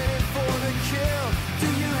if you went in for the kill? Do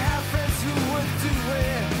you have friends who would do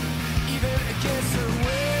it, even against her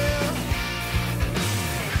will?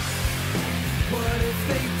 What if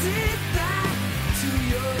they did that to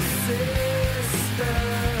your sister?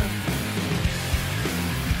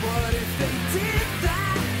 What if they did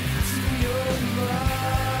that to your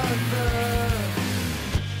mother?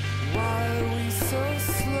 Why are we so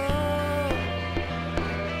slow?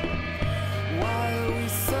 Why are we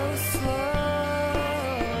so slow?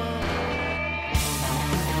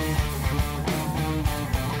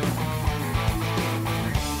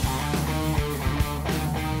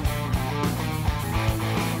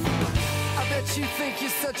 I bet you think you're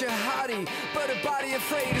such a hottie, but a body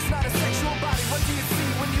afraid is not a sexual body. What do you see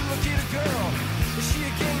when you look at a girl? Is she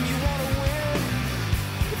a game you wanna win?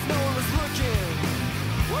 If no one was looking,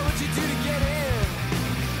 what would you do to get in?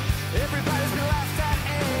 Everybody's been laughed at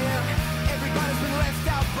and everybody's been left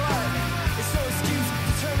out, but it's no excuse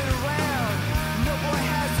to turn it around. No boy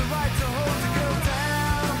has the right to hold the girl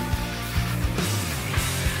down.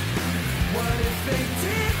 What if they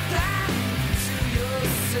did that to your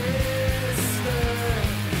sister?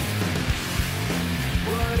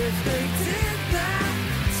 What if they did that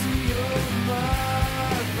to your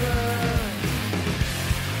mother?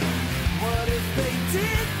 What if they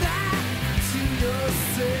did that to your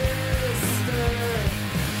sister?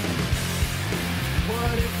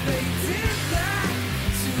 What if they did that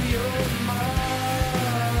to your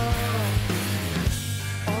mom?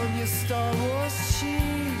 On your Star Wars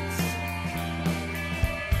sheets,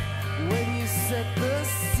 when you set the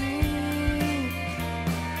scene,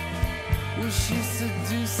 was she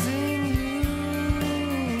seducing you?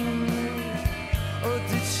 Or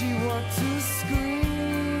did she want to scream?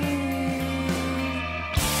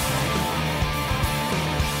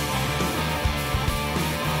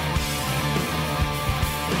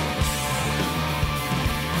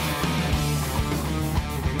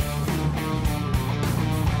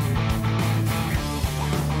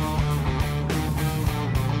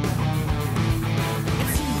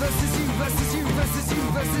 It's you versus you versus you versus you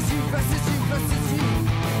versus you versus you versus you.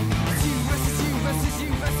 It's you versus you versus you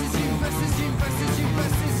versus you versus you versus you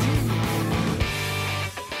versus you.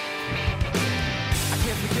 I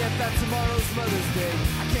can't forget that tomorrow's Mother's Day.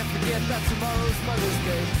 I can't forget that tomorrow's Mother's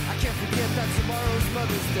Day. I can't forget that tomorrow's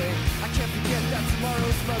Mother's Day. I can't forget that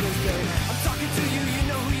tomorrow's Mother's Day. I'm talking to you, you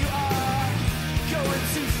know who you are. Going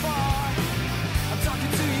too far. I'm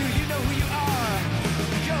talking to you, you know who you are.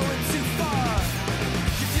 Going too far.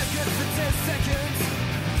 You feel good for 10 seconds.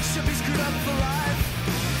 Should be screwed up for life.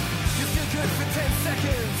 You feel good for 10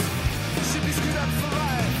 seconds. Should be screwed up for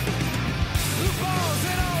life. Blue balls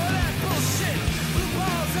and all of that bullshit. Blue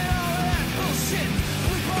balls and all of that bullshit.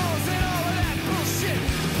 Blue balls and all of that bullshit.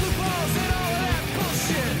 Blue balls and all of that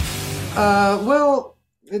bullshit. Well,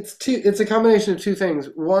 it's a combination of two things.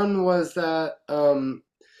 One was that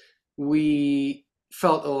we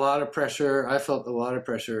felt a lot of pressure. I felt a lot of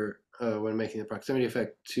pressure when making the proximity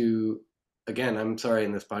effect to, again, I'm sorry,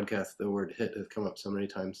 in this podcast, the word hit has come up so many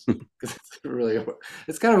times. Because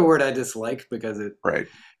it's kind of a word I dislike because Right.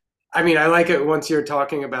 I mean, I like it once you're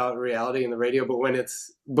talking about reality in the radio, but when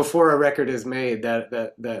it's before a record is made,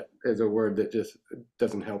 that is a word that just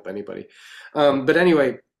doesn't help anybody. But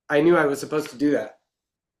anyway, I knew I was supposed to do that.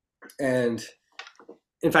 And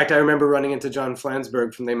in fact, I remember running into John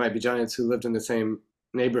Flansburgh from They Might Be Giants, who lived in the same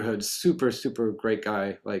neighborhood. Super, super great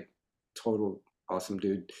guy, like total awesome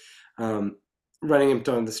dude. Running him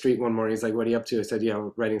down the street one morning, he's like, "What are you up to?" I said, "Yeah,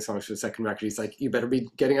 writing songs for the second record." He's like, "You better be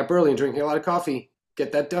getting up early and drinking a lot of coffee.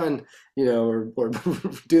 Get that done, you know, or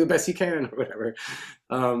do the best you can," or whatever.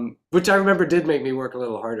 Which I remember did make me work a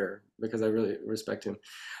little harder because I really respect him.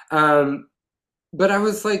 But I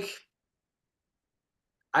was like,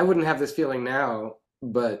 I wouldn't have this feeling now,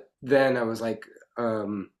 but then I was like,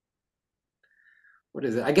 what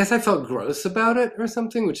is it? I guess I felt gross about it or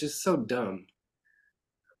something, which is so dumb.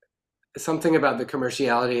 Something about the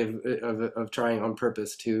commerciality of trying on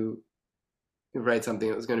purpose to write something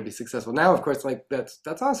that was going to be successful. Now, of course, like that's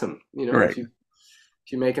awesome. You know, Right. if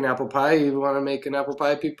you make an apple pie, you want to make an apple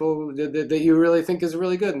pie people that you really think is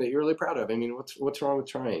really good and that you're really proud of. I mean, what's wrong with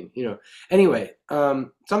trying? You know. Anyway,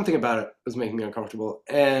 something about it was making me uncomfortable,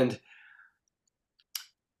 and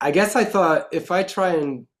I guess I thought if I try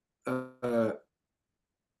and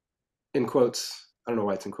in quotes, I don't know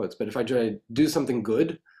why it's in quotes, but if I try to do something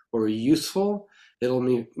good or useful, it'll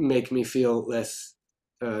make me feel less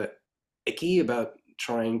icky about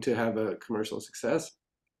trying to have a commercial success.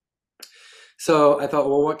 So I thought,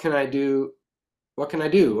 well, what can I do? What can I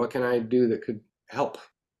do? What can I do that could help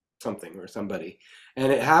something or somebody?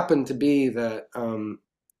 And it happened to be that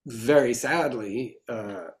very sadly,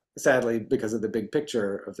 sadly because of the big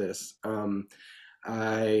picture of this,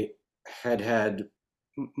 I had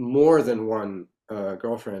more than one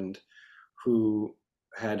girlfriend who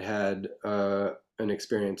had an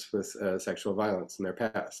experience with sexual violence in their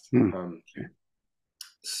past. Okay.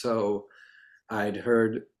 So I'd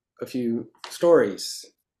heard a few stories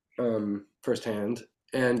firsthand,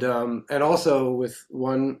 and also with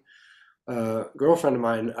one girlfriend of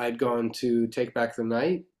mine, I'd gone to Take Back the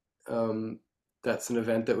Night. That's an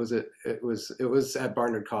event that was at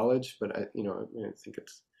Barnard College, but I think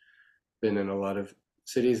it's been in a lot of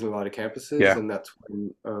cities and a lot of campuses, Yeah. and that's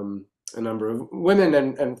when a number of women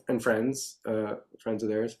and friends of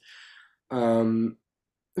theirs,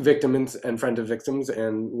 victims and friends of victims,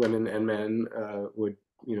 and women and men would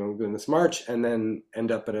go in this march and then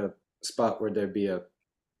end up at a spot where there'd be a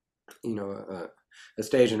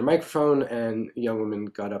stage and a microphone, and young women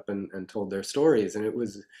got up and told their stories, and it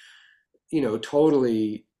was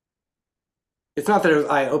totally. It's not that it was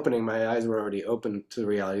eye-opening. My eyes were already open to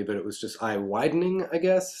reality, but it was just eye-widening, I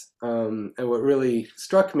guess. And what really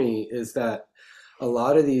struck me is that a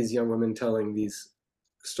lot of these young women telling these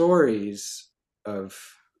stories of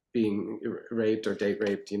being raped or date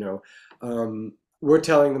raped, were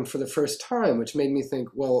telling them for the first time, which made me think,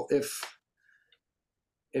 well, if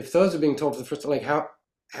those are being told for the first time, like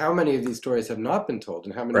how many of these stories have not been told,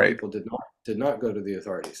 and how many Right. people did not go to the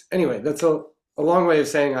authorities? Anyway, that's a long way of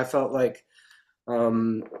saying I felt like,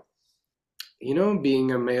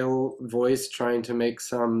 being a male voice trying to make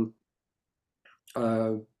some,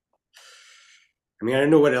 I don't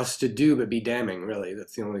know what else to do but be damning, really.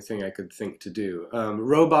 That's the only thing I could think to do.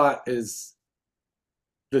 Robot is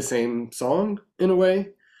the same song in a way,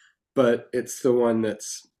 but it's the one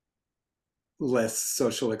that's less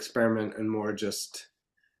social experiment and more just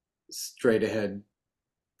straight ahead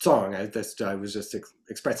song. I was just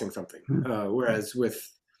expressing something. Whereas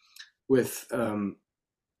with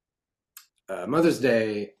Mother's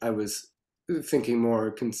Day, I was thinking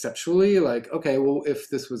more conceptually, like, okay, well, if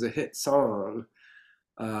this was a hit song,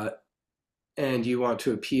 and you want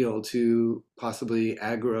to appeal to possibly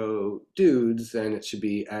aggro dudes, then it should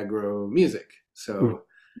be aggro music. So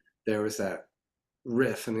there was that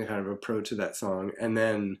riff and the kind of approach to that song. And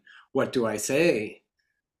then what do I say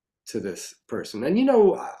to this person? And,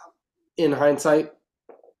 in hindsight,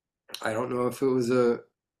 I don't know if it was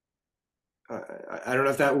I don't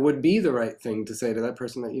know if that would be the right thing to say to that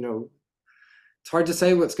person. That, it's hard to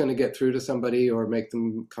say what's going to get through to somebody or make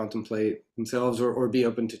them contemplate themselves or be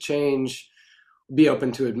open to change, be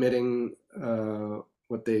open to admitting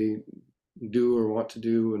what they do or want to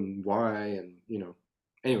do and why. And,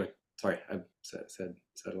 anyway, sorry, I've said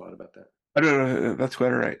a lot about that. I don't know. That's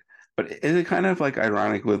quite all right. But is it kind of like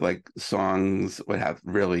ironic with like songs would have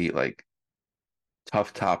really like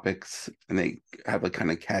tough topics and they have like kind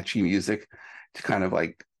of catchy music to kind of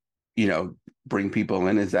like, bring people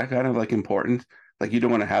in? Is that kind of like important? Like you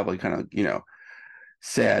don't want to have like kind of,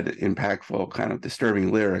 sad, impactful, kind of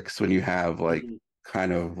disturbing lyrics when you have like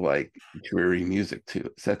kind of like dreary music to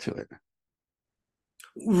set to it.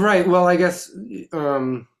 Right. Well, I guess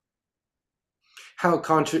right.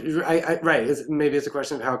 Maybe it's a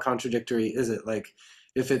question of how contradictory is it? Like,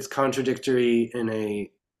 if it's contradictory in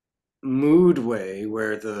a mood way,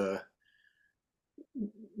 where the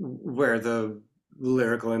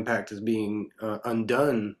lyrical impact is being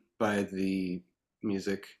undone by the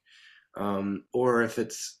music, or if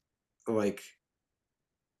it's like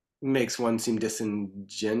makes one seem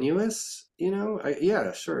disingenuous,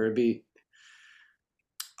 yeah, sure, it'd be.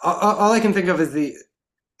 All I can think of is the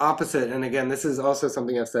opposite, and again, this is also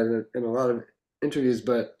something I've said in a lot of interviews,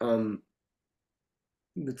 but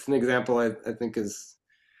it's an example I think is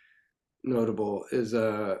notable, is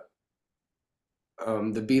the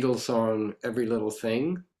Beatles song "Every Little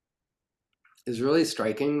Thing" is really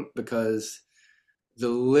striking because the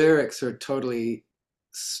lyrics are totally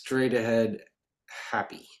straight ahead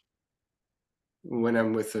happy when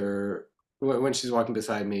I'm with her, when she's walking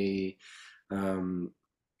beside me. I'm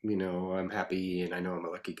happy and I know I'm a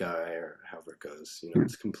lucky guy, or however it goes.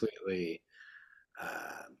 It's completely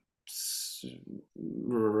uh,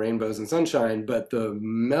 rainbows and sunshine, but the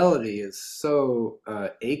melody is so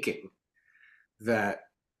aching that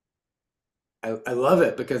I love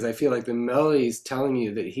it, because I feel like the melody is telling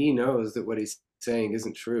you that he knows that what he's saying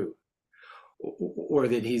isn't true, or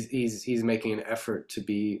that he's making an effort to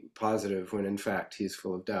be positive when in fact he's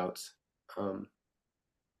full of doubts.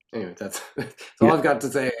 Anyway, that's all I've got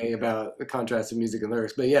to say about the contrast of music and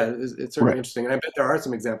lyrics. But yeah, it's certainly Right. interesting, and I bet there are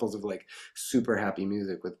some examples of like super happy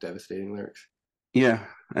music with devastating lyrics. Yeah,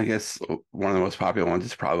 I guess one of the most popular ones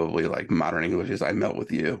is probably like Modern English is I Melt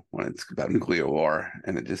With You, when it's about nuclear war,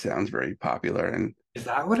 and it just sounds very popular. And Is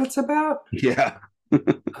that what it's about? yeah,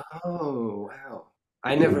 Oh wow!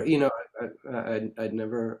 I never, I'd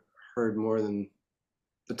never heard more than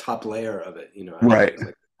the top layer of it. I thought right. it was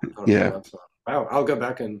like a total Yeah, love song. Wow, I'll go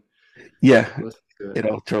back and yeah. listen to it.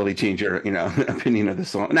 It'll totally change your, opinion of the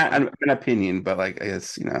song. Not an opinion, but like I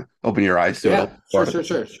guess, open your eyes to it a Yeah, little sure, more. sure,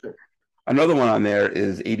 sure, sure. Another one on there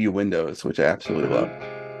is 80 Windows, which I absolutely love.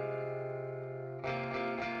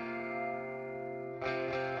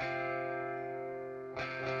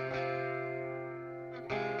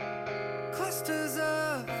 Clusters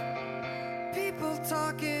of people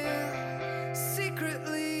talking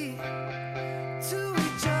secretly to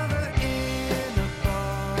each other in a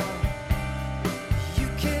bar. You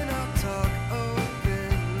cannot talk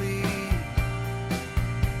openly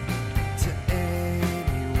to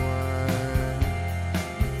anyone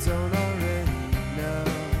you don't already know.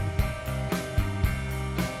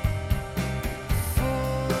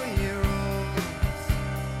 4-year-olds,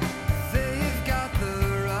 they've got the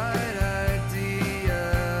right idea.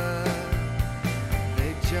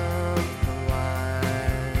 They jump the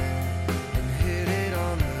line and hit it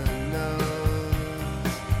on the nose.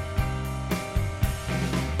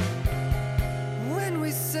 When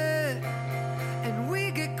we sit and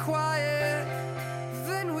we get quiet,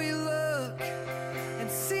 then we look and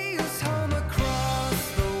see who's home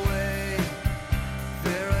across the way.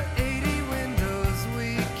 There are 80 windows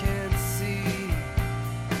we can see.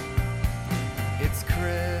 It's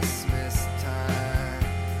Christmas time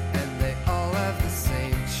and they all have the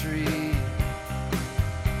same tree.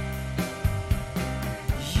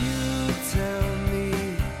 You tell me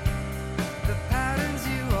the patterns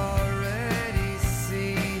you already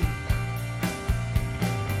see.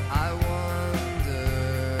 I wonder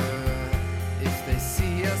if they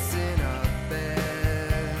see us in our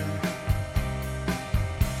bed.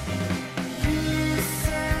 You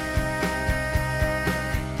said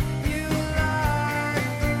you like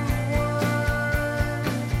the one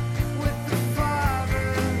with the father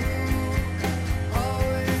who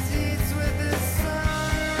always eats with his son.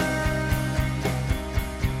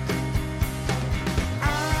 I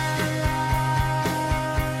like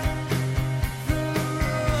the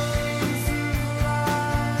rose of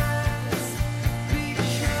lies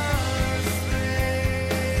because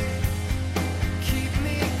they keep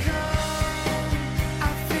me calm. I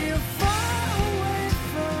feel far away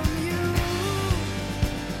from you.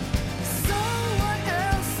 So what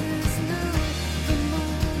else is new? The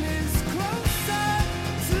moon is closer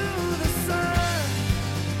to the sun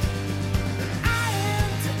than I am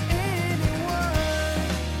to anyone.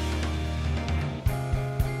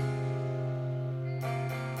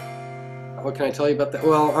 What can I tell you about that?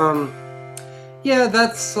 Well, yeah,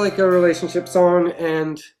 that's like a relationship song,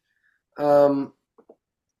 and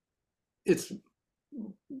it's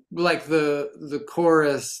like the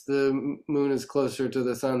chorus, "The moon is closer to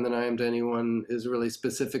the sun than I am to anyone," is really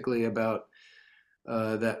specifically about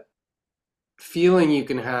that feeling you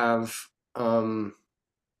can have in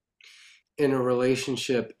a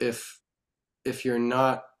relationship if you're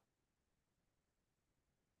not,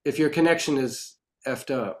 if your connection is effed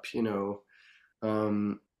up,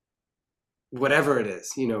 whatever it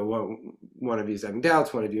is, one of you's having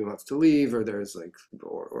doubts, one of you wants to leave, or there's like,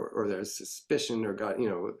 or there's suspicion, or God,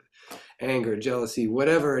 anger, jealousy,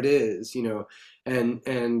 whatever it is,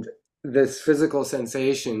 and this physical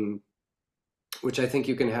sensation, which I think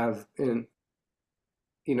you can have in,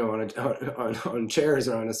 on chairs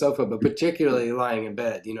or on a sofa, but particularly lying in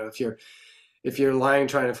bed, if you're lying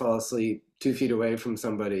trying to fall asleep 2 feet away from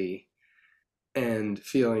somebody and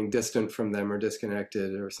feeling distant from them or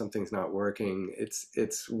disconnected, or something's not working,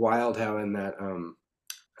 it's wild how in that I don't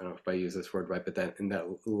know if I use this word right, but that in that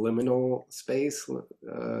liminal space,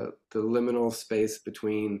 the liminal space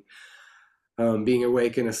between being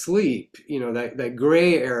awake and asleep, that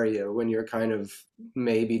gray area when you're kind of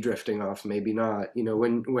maybe drifting off, maybe not,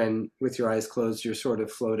 when with your eyes closed, you're sort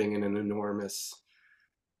of floating in an enormous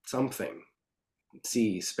something,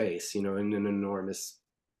 space, in an enormous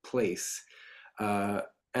place.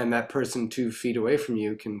 And that person 2 feet away from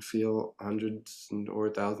you can feel hundreds or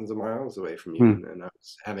thousands of miles away from you. And I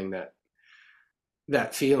was having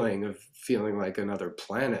that feeling of feeling like another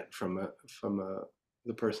planet from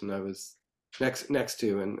the person I was next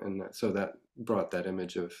to, and so that brought that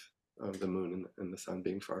image of the moon and the sun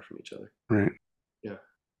being far from each other. Right. Yeah.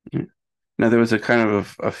 Now there was a kind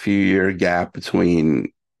of a few year gap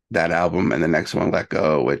between that album and the next one, Let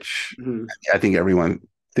Go, which I think everyone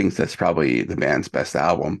thinks that's probably the band's best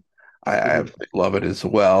album. I love it as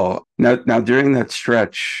well. Now during that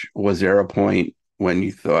stretch, was there a point when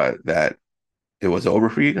you thought that it was over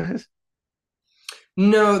for you guys?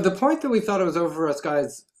 No, the point that we thought it was over for us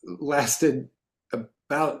guys lasted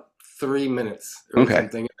about 3 minutes or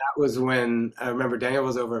something. And that was when I remember Daniel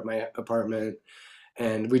was over at my apartment,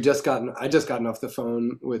 and I just gotten off the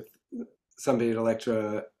phone with somebody at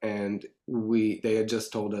Elektra, and they had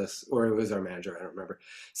just told us, or it was our manager, I don't remember.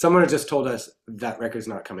 Someone had just told us that record's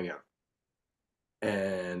not coming out.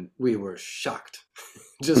 And we were shocked,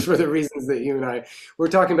 just for the reasons that you and I were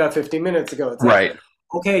talking about 15 minutes ago. It's right. Like,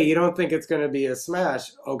 okay, you don't think it's going to be a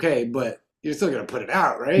smash. Okay, but you're still going to put it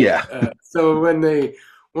out, right? Yeah. So when they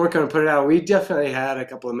weren't going to put it out, we definitely had a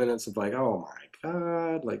couple of minutes of like, oh my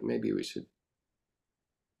God, like maybe we should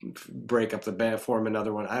break up the band, form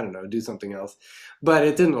another one. I don't know, do something else. But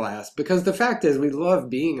it didn't last, because the fact is we love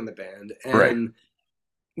being in the band, and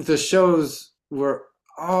the shows were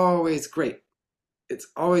always great. It's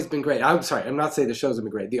always been great. I'm sorry, I'm not saying the shows have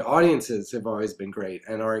been great. The audiences have always been great,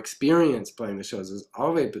 and our experience playing the shows has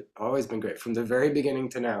always been great from the very beginning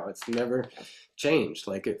to now. It's never changed.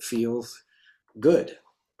 Like, it feels good.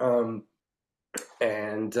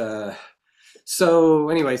 So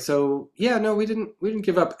anyway, yeah, no, we didn't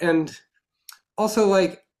give up. And also,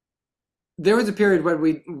 like, there was a period when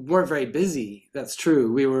we weren't very busy. That's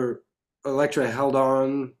true. Elektra held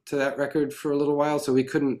on to that record for a little while, so we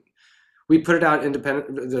put it out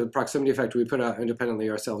independent. The Proximity Effect we put out independently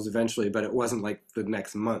ourselves eventually, but it wasn't like the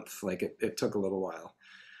next month. Like, it took a little while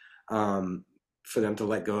for them to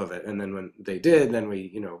let go of it. And then when they did, then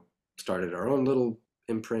we, started our own little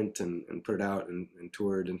imprint and put it out and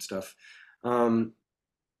toured and stuff. And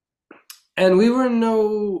we were in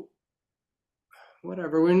no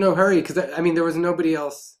hurry, because I mean, there was nobody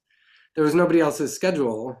else's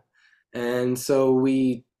schedule. And so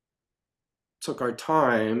we took our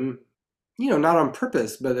time, not on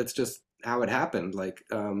purpose, but it's just how it happened. Like,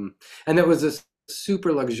 and it was a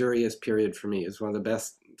super luxurious period for me. It's one of the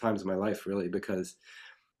best times of my life, really, because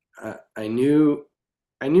I knew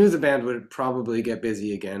the band would probably get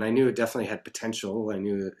busy again. I knew it definitely had potential. I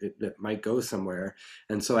knew that it might go somewhere.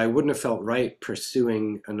 And so I wouldn't have felt right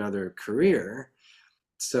pursuing another career.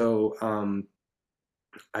 So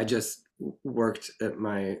I just worked at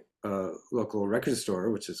my local record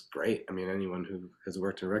store, which is great. I mean, anyone who has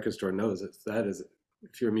worked in a record store knows that is,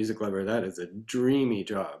 if you're a music lover, that is a dreamy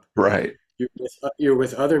job. Right. You're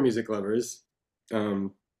with other music lovers,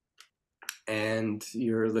 and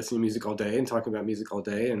you're listening to music all day and talking about music all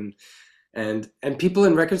day, and people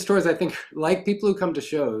in record stores, I think, like people who come to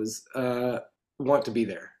shows, want to be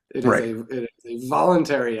there. It is a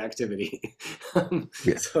voluntary activity.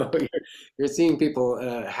 So you're seeing people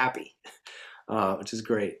happy, which is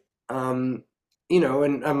great. And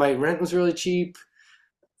my rent was really cheap.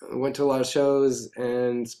 I went to a lot of shows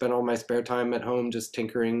and spent all my spare time at home just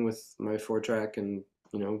tinkering with my 4-track and,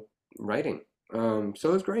 writing. So it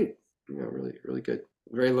was great. Really, really good.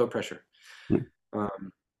 Very low pressure.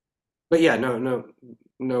 But yeah, no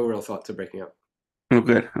real thoughts of breaking up. Oh,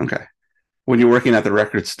 good. Okay. When you're working at the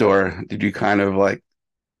record store, did you kind of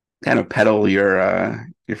peddle your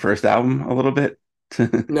first album a little bit to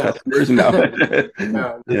customers? No.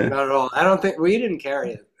 No, Yeah. not at all. I don't think we didn't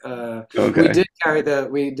carry it. Okay.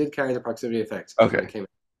 We did carry the Proximity Effect. Okay.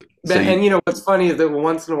 And what's funny is that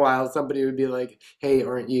once in a while somebody would be like, "Hey,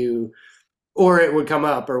 aren't you?" Or it would come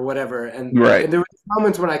up or whatever. And there were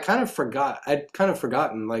moments when I kind of forgot. I'd kind of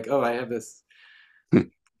forgotten, like, oh, I have this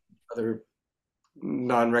other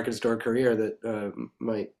non-record store career that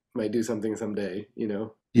might do something someday.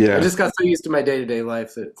 Yeah. I just got so used to my day-to-day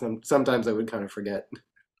life that sometimes I would kind of forget.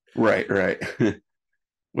 Right.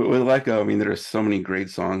 With Let Go, I mean, there are so many great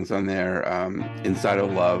songs on there. Inside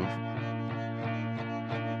of Love.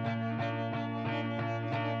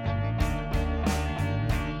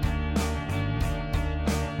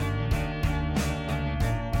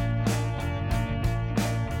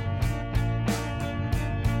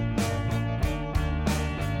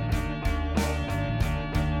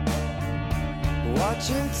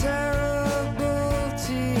 Watching terrible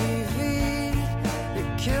TV, it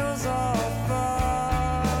kills all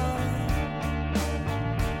thought.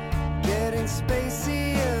 Getting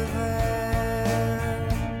spacier than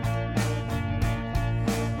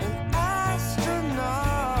an astronaut.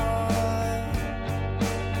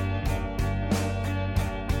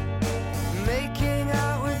 Making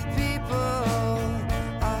out with people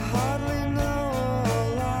I hardly know or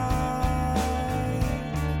like.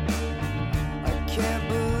 I can't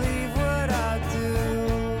believe what I do.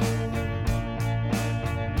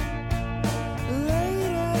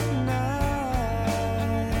 Late at night,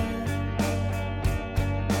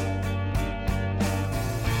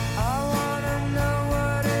 I wanna know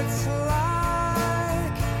what it's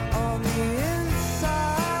like on the inside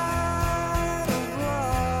of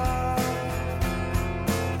love.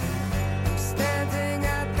 I'm standing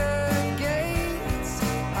at the gates,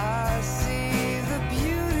 I see the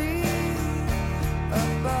beauty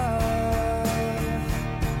above.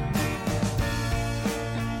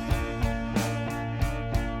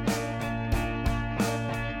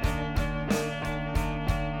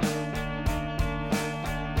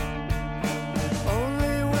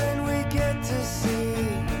 Only when we get to see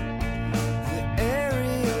the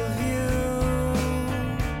aerial view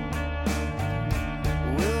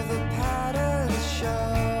will the patterns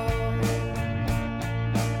show.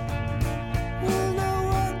 We'll know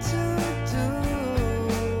what to do.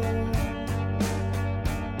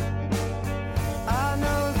 I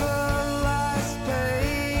know the last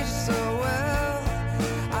page so well,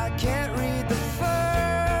 I can't read the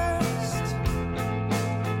first.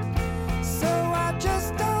 So I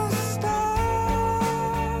just don't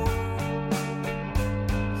start.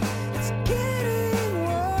 It's getting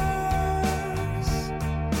worse.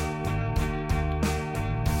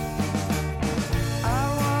 I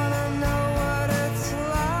wanna know what it's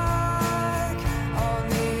like on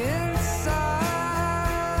the inside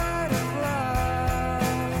of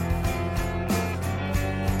love.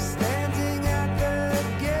 Standing at the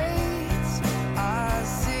gates, I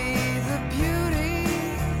see the beauty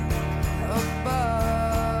above.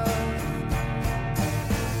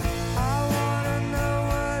 I wanna know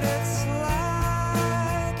what it's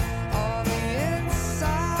like on the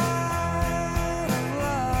inside of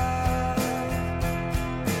love.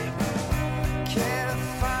 Can't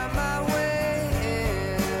find my way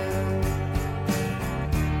in.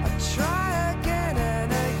 I try again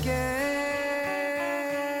and again.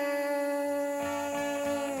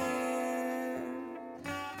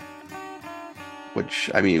 Which,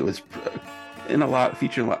 I mean, it was in a lot,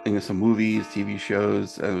 featured in some movies, TV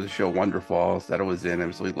shows. There was a show, Wonder Falls, that I was in. I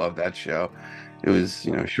absolutely loved that show. It was,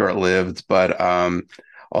 short-lived, but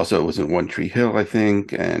also it was in One Tree Hill, I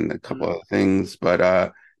think, and a couple other things.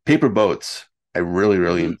 But Paper Boats, I really,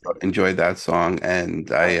 really enjoyed that song.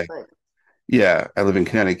 And I live in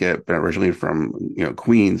Connecticut, but originally from,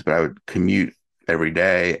 Queens, but I would commute every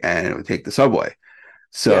day and it would take the subway.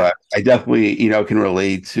 So Yeah. I definitely, can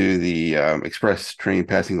relate to the express train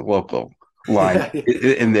passing the local line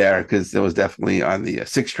in there, because it was definitely on the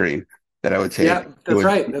 6th train that I would take. Yeah, that's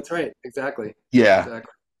right. That's right. Exactly. Yeah.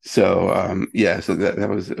 Exactly. So so that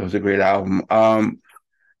was a great album.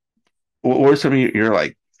 What were some of your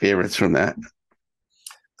like favorites from that?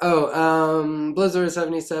 Oh, Blizzard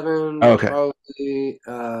 77, Okay. probably.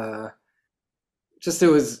 Just I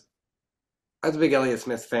was a big Elliott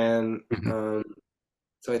Smith fan. Mhm.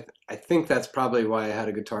 So I think that's probably why I had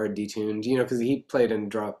a guitar detuned, because he played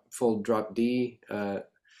in full drop D.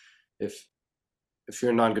 If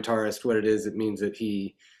you're a non-guitarist, what it is, it means that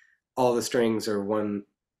all the strings are one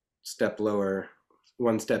step lower,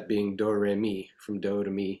 one step being do, re, mi, from do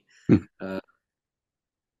to mi. Hmm.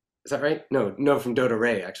 Is that right? No, from do to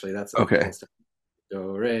re, actually. That's Okay. one step.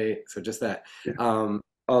 Do, re, so just that. Yeah.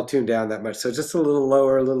 All tuned down that much. So just a little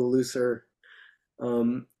lower, a little looser.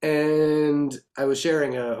 And I was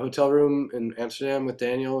sharing a hotel room in Amsterdam with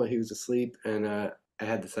Daniel. He was asleep, and I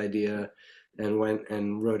had this idea and went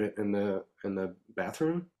and wrote it in the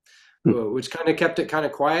bathroom, which kind of kept it kind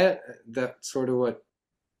of quiet. That's sort of what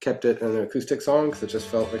kept it an acoustic song, because it just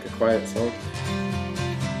felt like a quiet song.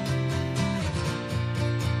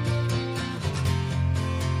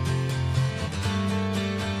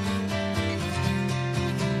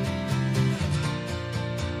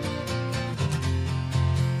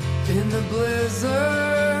 In the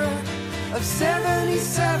blizzard of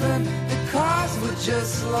 77, the cars were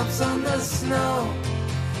just lumps on the snow.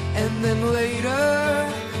 And then later,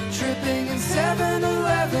 tripping in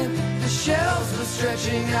 7-Eleven, the shelves were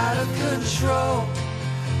stretching out of control.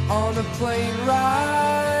 On a plane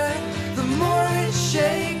ride, the more it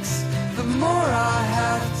shakes, the more I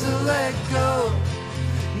have to let go.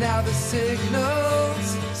 Now the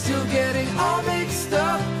signals still getting all mixed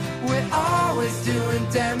up. We're always doing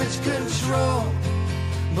damage control.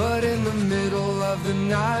 But in the middle of the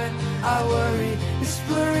night, I worry it's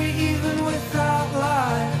blurry even without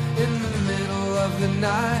light. In the middle of the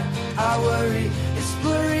night, I worry it's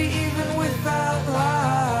blurry even without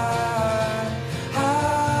light.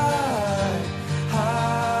 High,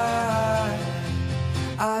 high.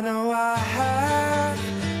 I know I have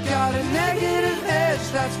got a negative edge,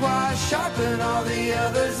 that's why I sharpen all the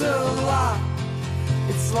others a lot.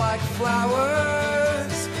 It's like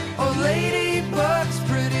flowers or ladybugs,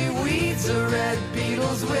 pretty weeds or red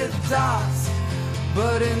beetles with dots.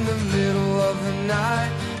 But in the middle of the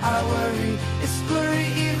night, I worry it's blurry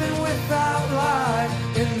even without light.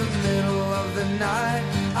 In the middle of the night,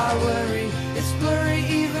 I worry it's blurry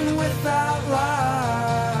even without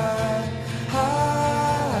light.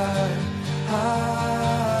 High,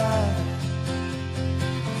 high.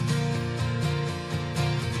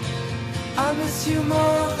 I miss you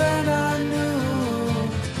more than I knew.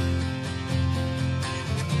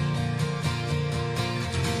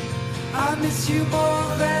 I miss you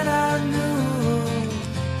more than I knew.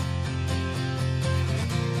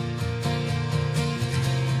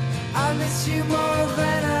 I miss you more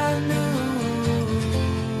than I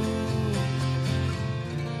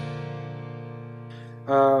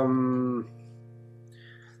Um,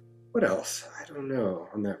 what else? I don't know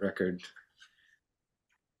on that record.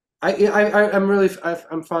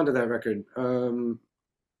 I'm fond of that record.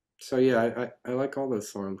 So yeah, I like all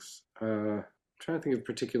those songs. I'm trying to think of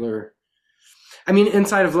particular. I mean,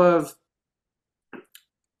 Inside of Love,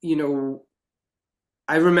 you know,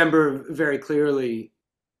 I remember very clearly.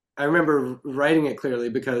 I remember writing it clearly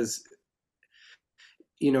because,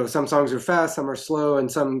 you know, some songs are fast, some are slow,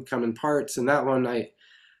 and some come in parts. And that one, I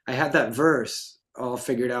had that verse all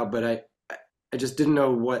figured out, but I just didn't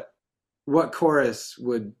know what chorus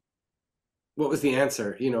would, what was the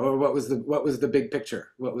answer, you know, or what was the big picture,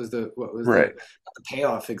 what was Right. the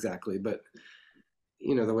payoff exactly. But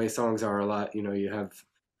you know, the way songs are a lot, you know, you have,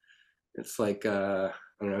 it's like I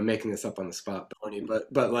don't know, I'm making this up on the spot, Bonnie,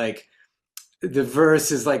 but like the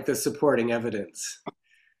verse is like the supporting evidence,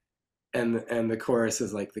 and the chorus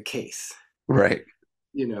is like the case, Right.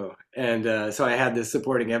 you know. And so I had this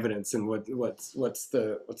supporting evidence, and what's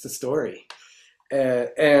the story,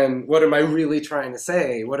 and what am I really trying to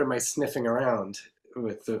say? What am I sniffing around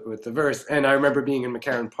with the verse? And I remember being in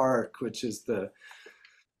McCarran Park, which is the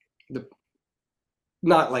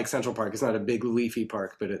not like Central Park. It's not a big leafy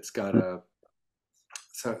park, but it's got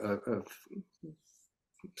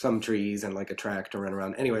some trees and like a track to run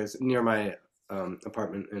around. Anyways, near my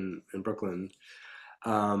apartment in Brooklyn.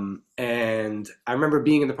 And I remember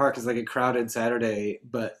being in the park. It's like a crowded Saturday,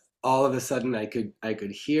 but all of a sudden I could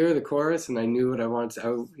hear the chorus, and I knew what I wanted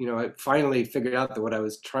to. I finally figured out that what I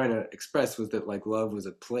was trying to express was that like love was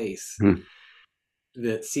a place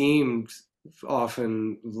that seemed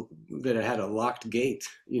often that it had a locked gate,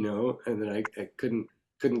 you know, and that I couldn't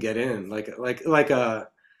get in. Like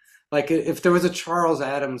if there was a Charles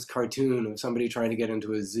Addams cartoon of somebody trying to get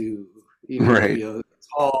into a zoo, you know, Right. you know,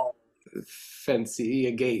 tall, fancy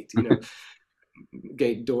a gate, you know,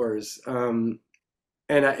 gate doors. And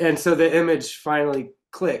so the image finally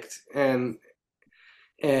clicked, and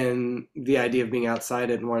the idea of being outside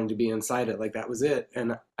it and wanting to be inside it, like that was it.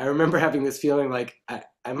 And I remember having this feeling like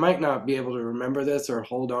I might not be able to remember this or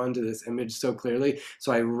hold on to this image so clearly.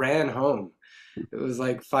 So I ran home. It was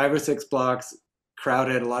like 5 or 6 blocks,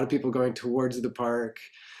 crowded, a lot of people going towards the park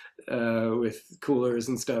with coolers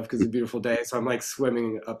and stuff because it's a beautiful day. So I'm like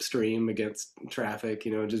swimming upstream against traffic,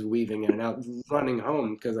 you know, just weaving in and out, running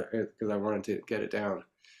home because I wanted to get it down.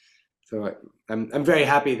 So I'm very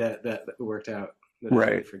happy that it worked out. That I Right.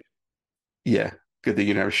 didn't forget. Yeah. Good that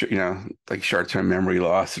you never, like short-term memory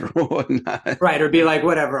loss or whatnot. Right, or be like,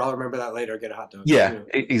 whatever, I'll remember that later, get a hot dog. Yeah, You know?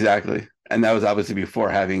 exactly. And that was obviously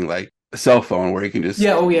before having like a cell phone where you can just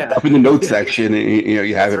Yeah, oh yeah. up in the notes Yeah. section and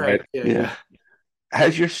you have That's it right. Yeah.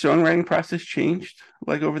 Has your songwriting process changed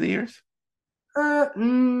like over the years?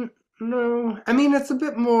 No. I mean, it's a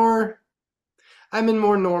bit more. I'm in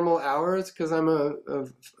more normal hours because I'm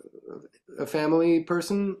a family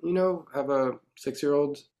person. You know, I have a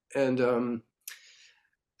 6-year-old, and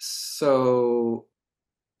so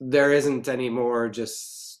there isn't any more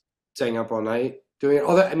just staying up all night doing it.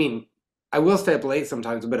 Although, I mean, I will stay up late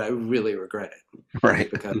sometimes, but I really regret it Right.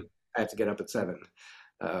 because I have to get up at 7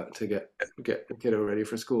 to get kiddo ready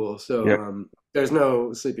for school. So Yep. there's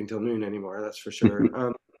no sleeping till noon anymore. That's for sure.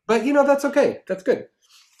 But you know, that's okay. That's good.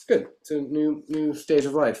 It's good. It's a new stage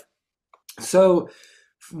of life. So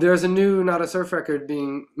there's a new Not a Surf record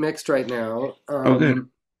being mixed right now. Oh, good.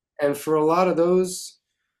 And for a lot of those,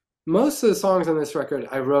 most of the songs on this record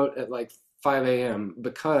I wrote at like 5 a.m.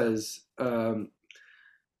 because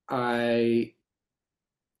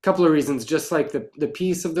couple of reasons, just like the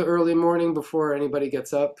peace of the early morning before anybody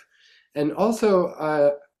gets up. And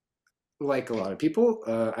also, like a lot of people,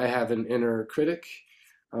 I have an inner critic.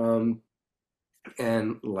 And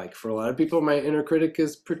like for a lot of people, my inner critic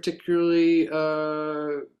is particularly,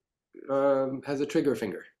 has a trigger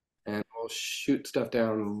finger and will shoot stuff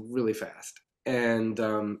down really fast. And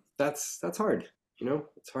that's hard, you know,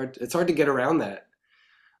 it's hard to get around that.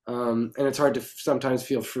 And it's hard to sometimes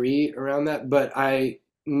feel free around that. But I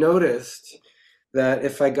noticed that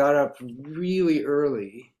if I got up really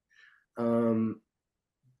early,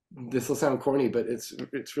 this will sound corny, but it's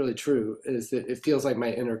really true, is that it feels like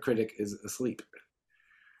my inner critic is asleep.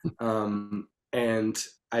 And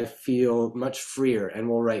I feel much freer and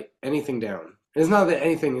will write anything down. It's not that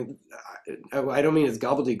anything, I don't mean it's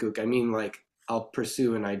gobbledygook. I mean, like, I'll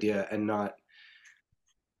pursue an idea and I'll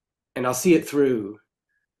see it through.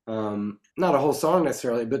 Not a whole song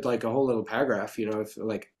necessarily, but like a whole little paragraph, you know, if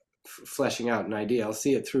like fleshing out an idea, I'll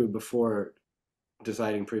see it through before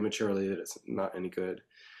deciding prematurely that it's not any good.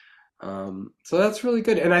 So that's really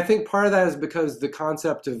good. And I think part of that is because the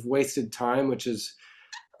concept of wasted time, which is,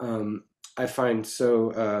 I find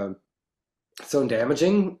so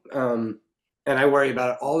damaging. And I worry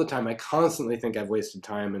about it all the time. I constantly think I've wasted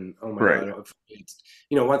time, and oh my Right. God,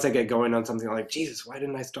 you know, once I get going on something, I'm like, Jesus, why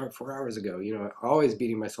didn't I start 4 hours ago? You know, always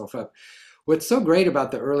beating myself up. What's so great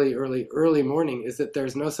about the early morning is that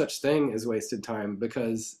there's no such thing as wasted time,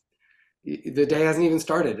 because the day hasn't even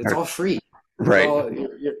started. It's all free. It's Right. all,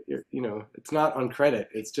 you're, you know, it's not on credit.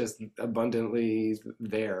 It's just abundantly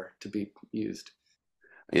there to be used.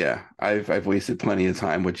 Yeah, I've wasted plenty of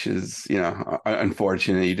time, which is, you know,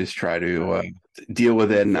 unfortunate. You just try to deal with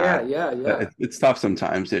it. And Yeah. it's tough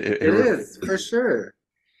sometimes. It is, for sure.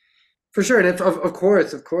 For sure. And of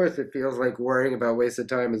course, it feels like worrying about wasted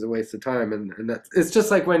time is a waste of time. And that's, it's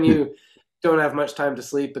just like when you don't have much time to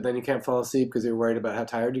sleep, but then you can't fall asleep because you're worried about how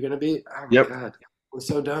tired you're going to be. Oh my Yep. God, we're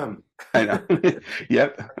so dumb. I know.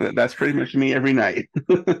 Yep, that's pretty much me every night.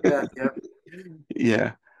 Yeah.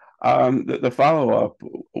 Yeah. The follow-up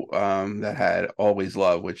that had Always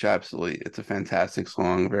Love, which absolutely, it's a fantastic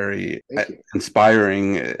song, very Thank you.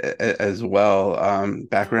 inspiring as well.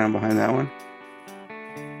 Background behind that one?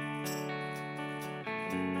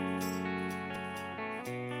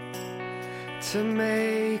 To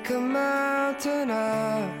make a mountain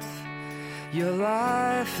of your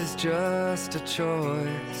life is just a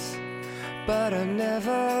choice, but I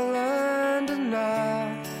never learned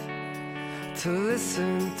enough to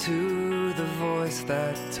listen to the voice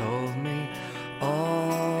that told me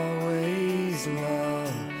always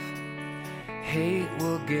love. Hate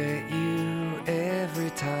will get you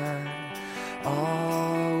every time.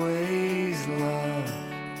 Always love.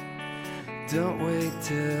 Don't wait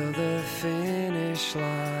till the finish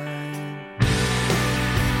line.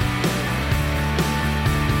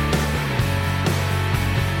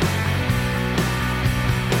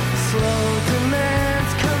 Slow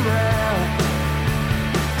demands come round,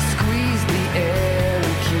 squeeze the air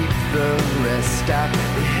and keep the rest out. It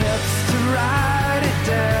helps to write it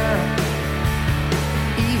down,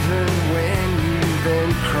 even when you then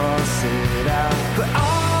cross it out. But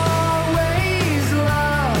always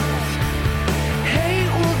love, hate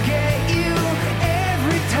will get you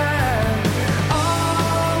every time.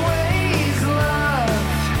 Always love,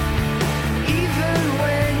 even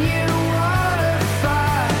when you wanna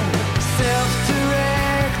fight.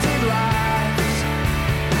 Self-directed lives,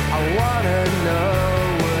 I wanna know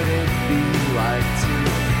what it'd be like to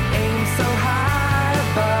aim so high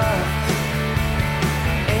above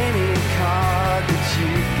any card that you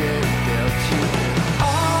get dealt you.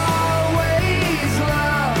 Always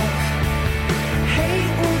love,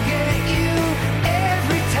 hate will get you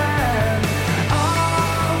every time.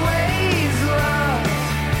 Always love,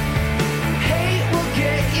 hate will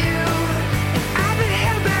get you. And I've been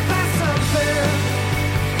held back by something.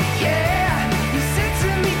 Yeah, you said to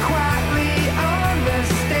me quietly on the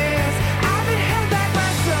stairs. I've been held back by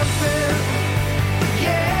something.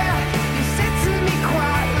 Yeah, you said to me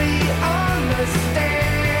quietly on the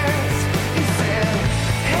stairs. You said,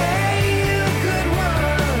 hey, you good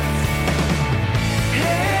ones.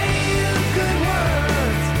 Hey, you good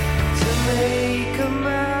ones. To make a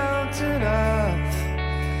mountain of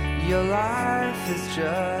your life is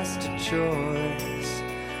just a choice,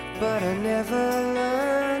 but I never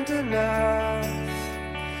learned enough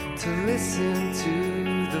to listen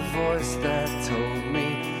to the voice that told me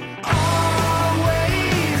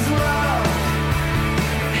always love.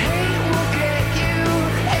 Hate will get you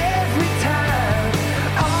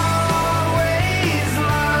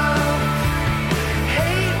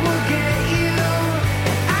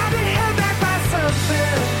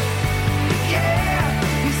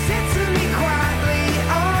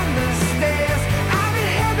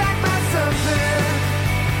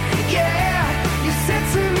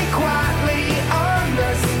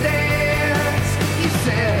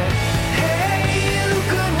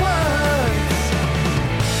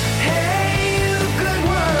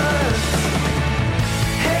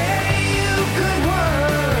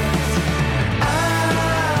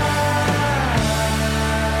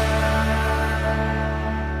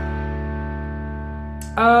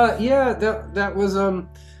Yeah, that was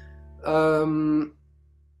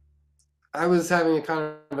I was having a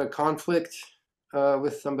kind of a conflict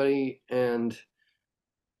with somebody, and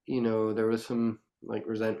there was some like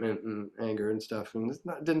resentment and anger and stuff, and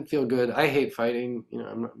didn't feel good. I hate fighting.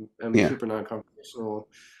 I'm Yeah. super non-confrontational.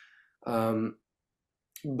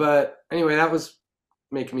 But anyway, that was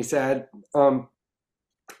making me sad.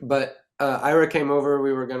 But Ira came over.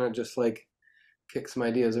 We were gonna just like kick some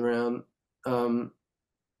ideas around.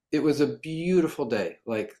 It was a beautiful day.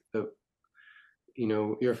 Like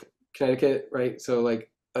you're Connecticut, right? So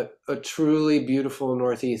like a truly beautiful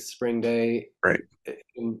Northeast spring day, Right.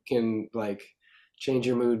 can like change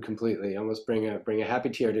your mood completely. Almost bring a happy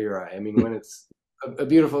tear to your eye. I mean, when it's a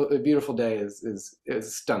beautiful day is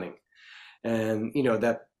stunning, and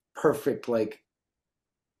that perfect like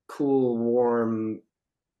cool, warm,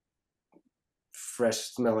 fresh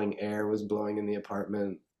smelling air was blowing in the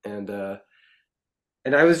apartment, and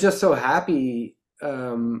I was just so happy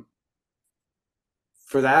for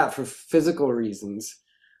physical reasons,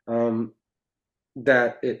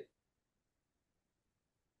 that it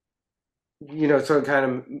so it kind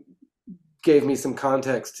of gave me some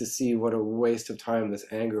context to see what a waste of time this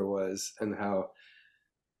anger was, and how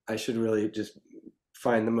I should really just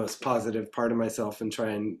find the most positive part of myself and try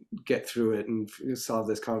and get through it and solve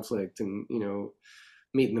this conflict, and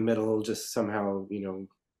meet in the middle, just somehow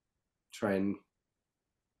try and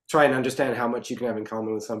understand how much you can have in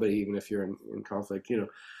common with somebody, even if you're in conflict,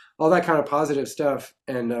 all that kind of positive stuff.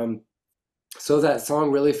 And so that song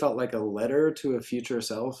really felt like a letter to a future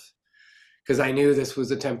self, because I knew this was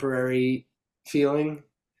a temporary feeling,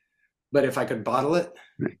 but if I could bottle it.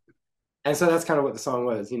 And so that's kind of what the song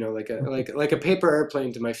was, like a paper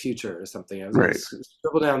airplane to my future or something. I was going to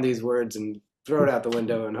scribble down these words and throw it out the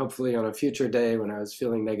window, and hopefully on a future day when I was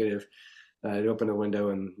feeling negative, I'd open a window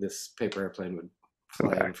and this paper airplane would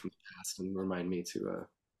fly in from the past and remind me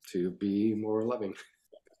to be more loving.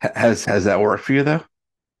 Has that worked for you though?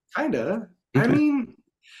 Kinda. Okay. I mean,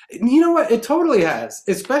 you know what? It totally has,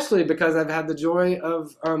 especially because I've had the joy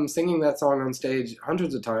of singing that song on stage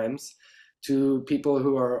hundreds of times to people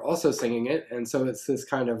who are also singing it, and so it's this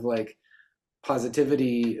kind of like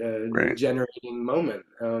positivity generating moment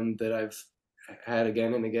that I've had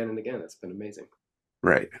again and again and again. It's been amazing.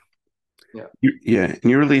 Right. Yeah. And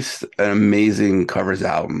you released an amazing covers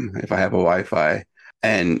album, If I Have a Wi-Fi,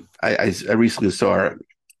 and I recently saw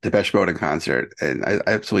Depeche Mode in concert, and I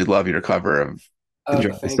absolutely love your cover of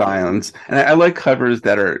Enjoy the Silence. And I like covers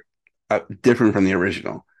that are different from the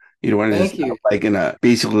original. When it's like in a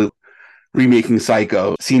basically remaking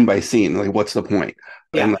Psycho scene by scene, like what's the point?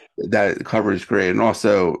 Yeah. And that cover is great. And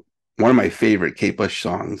also one of my favorite Kate Bush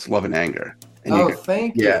songs, Love and Anger. And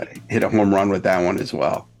thank you. Yeah, hit a home run with that one as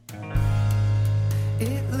well.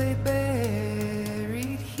 It lay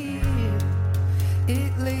buried here.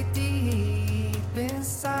 It lay deep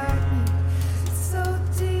inside me. So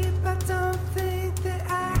deep I don't think that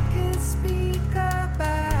I can speak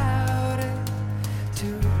about it to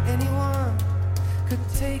anyone. Could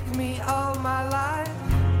take me all my life,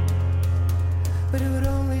 but it would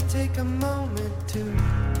only take a moment to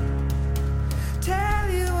tell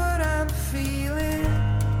you what I'm feeling.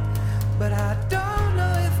 But I don't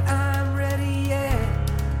know if I'm ready yet.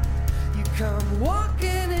 You come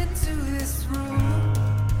walking into this room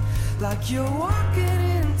like you're walking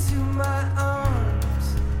into my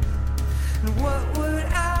arms. And what would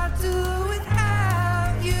I do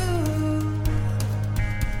without you?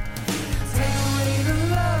 Take away the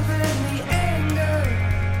love and the anger,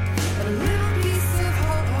 and a little piece of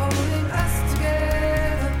hope holding us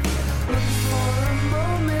together. Looking for a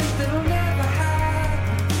moment that'll never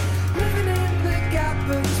happen. Living in the gap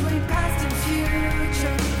between past and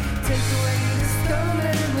future. Take away the stone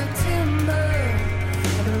and the timber,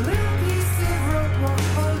 and a little piece of rope won't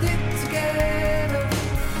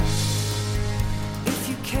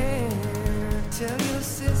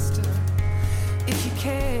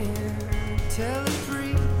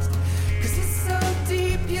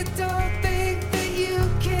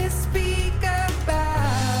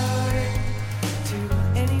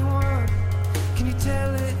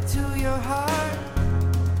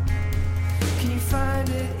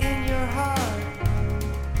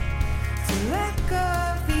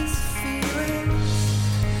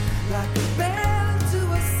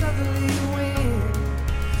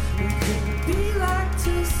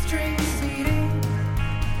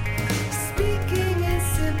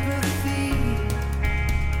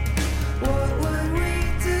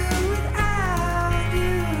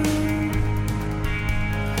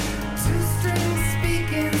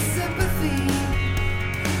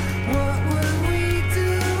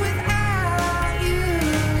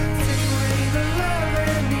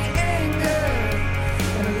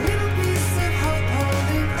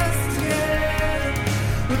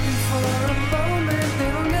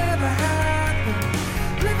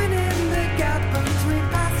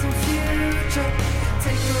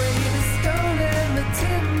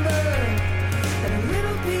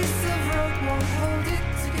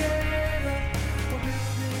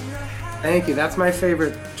Thank you. That's my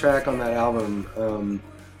favorite track on that album,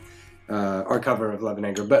 our cover of Love and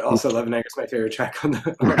Anger, but also Love and Anger is my favorite track on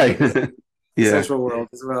the Right. Yeah. Central World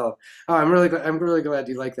as well. Oh, I'm really glad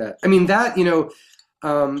you like that. I mean, that,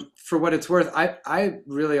 for what it's worth, I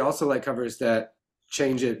really also like covers that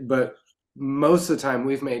change it, but most of the time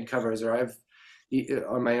we've made covers, or I've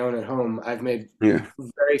on my own at home, I've made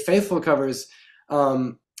very faithful covers,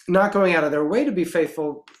 not going out of their way to be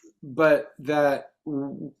faithful, but that,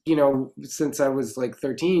 since I was like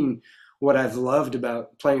 13, what I've loved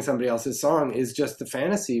about playing somebody else's song is just the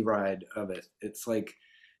fantasy ride of it. It's like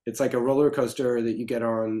a roller coaster that you get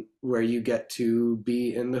on, where you get to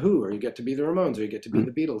be in the Who, or you get to be the Ramones, or you get to be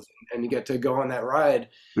the Beatles, and you get to go on that ride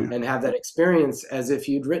and have that experience as if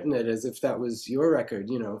you'd written it, as if that was your record,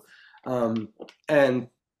 and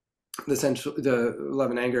the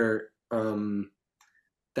Love and Anger,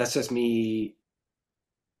 that's just me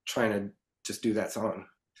trying to just do that song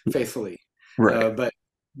faithfully. Right.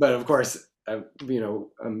 But of course, I'm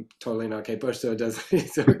totally not Kate Bush, so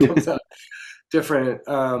it comes out different.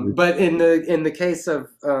 But in the case of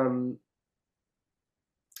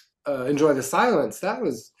Enjoy the Silence, that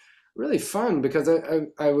was really fun, because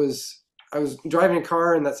I was driving a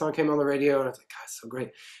car and that song came on the radio, and I was like, God, it's so great.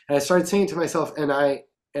 And I started singing to myself, and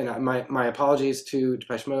my apologies to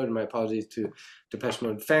Depeche Mode, and my apologies to Depeche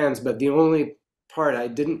Mode fans, but the only part I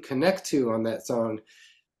didn't connect to on that song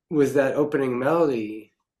was that opening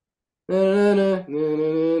melody. Right.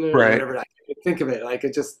 Whatever, I could think of it, like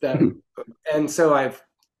it just that. And so I've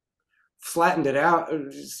flattened it out,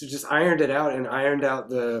 just ironed it out, and ironed out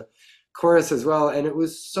the chorus as well. And it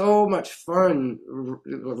was so much fun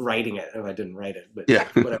writing it. Oh, I didn't write it, but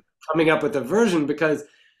coming up with a version, because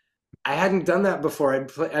I hadn't done that before.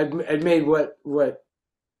 I'd made what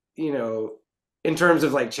in terms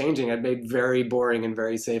of like changing, I'd made very boring and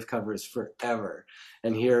very safe covers forever.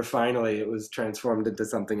 And here, finally, it was transformed into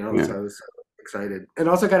something else. I was so excited, and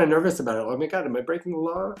also kind of nervous about it. Oh my God, am I breaking the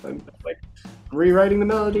law? I'm like rewriting the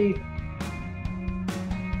melody.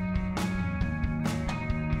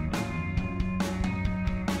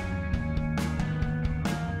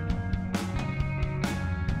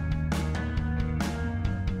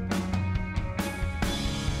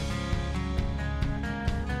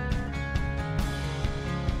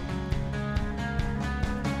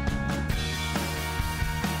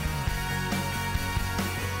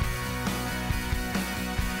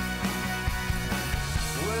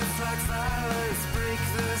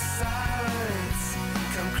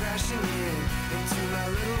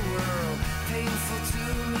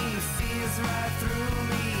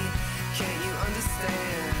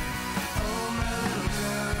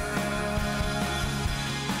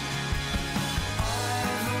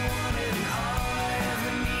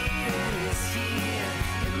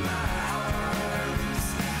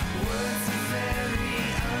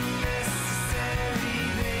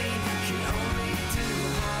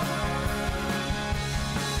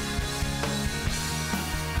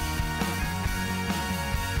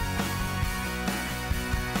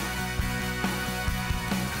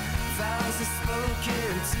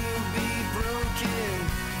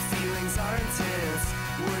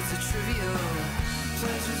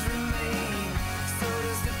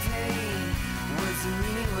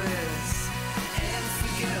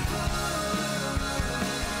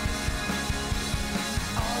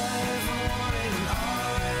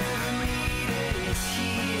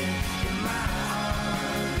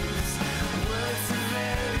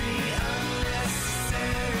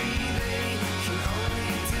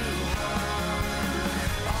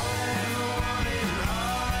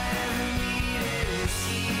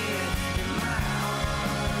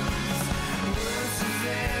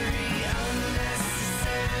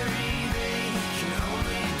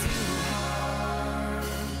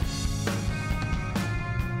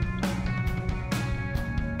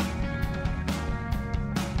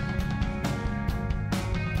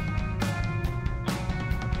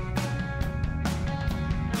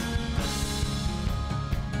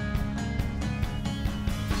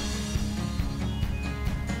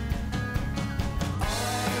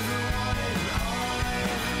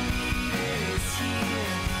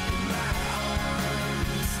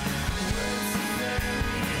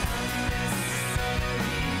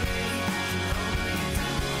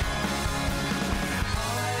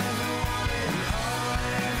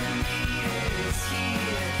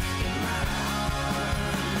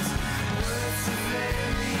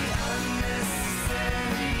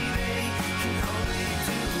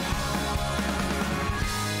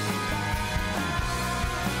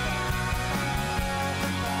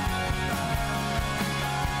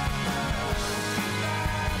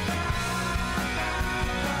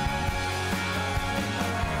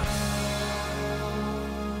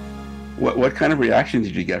 What kind of reaction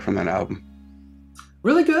did you get from that album?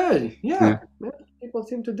 Really good. Yeah. Yeah. People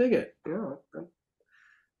seem to dig it. Yeah.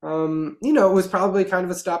 It was probably kind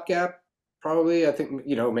of a stopgap. Probably, I think,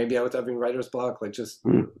 maybe I was having writer's block, like just,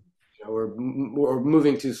 we're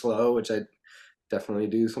moving too slow, which I definitely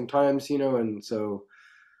do sometimes, and so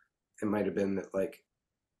it might have been that, like,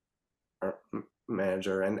 our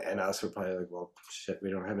manager and us were probably like, well, shit, we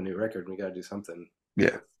don't have a new record. We got to do something.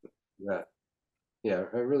 Yeah. Yeah,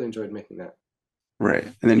 I really enjoyed making that. Right.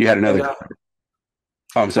 And then you had another. And,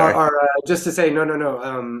 I'm sorry. Just to say,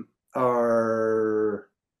 no.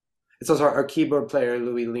 It's also our keyboard player,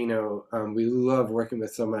 Louis Lino. We love working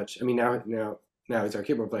with so much. I mean, now he's our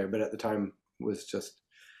keyboard player, but at the time was just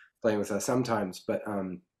playing with us sometimes. But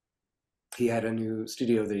he had a new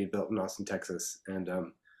studio that he built in Austin, Texas, and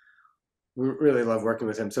we really love working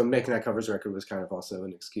with him. So making that covers record was kind of also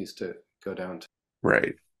an excuse to go down to.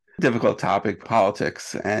 Right. Difficult topic,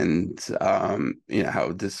 politics, and how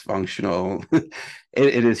dysfunctional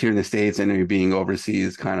it is here in the States, and you're being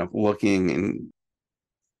overseas, kind of looking and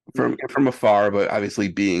from afar, but obviously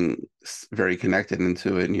being very connected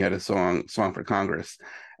into it. And you had a song for Congress,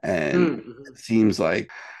 and it seems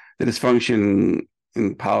like the dysfunction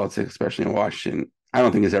in politics, especially in Washington, I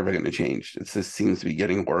don't think is ever going to change. It just seems to be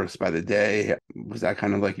getting worse by the day. Was that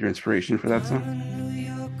kind of like your inspiration for that song?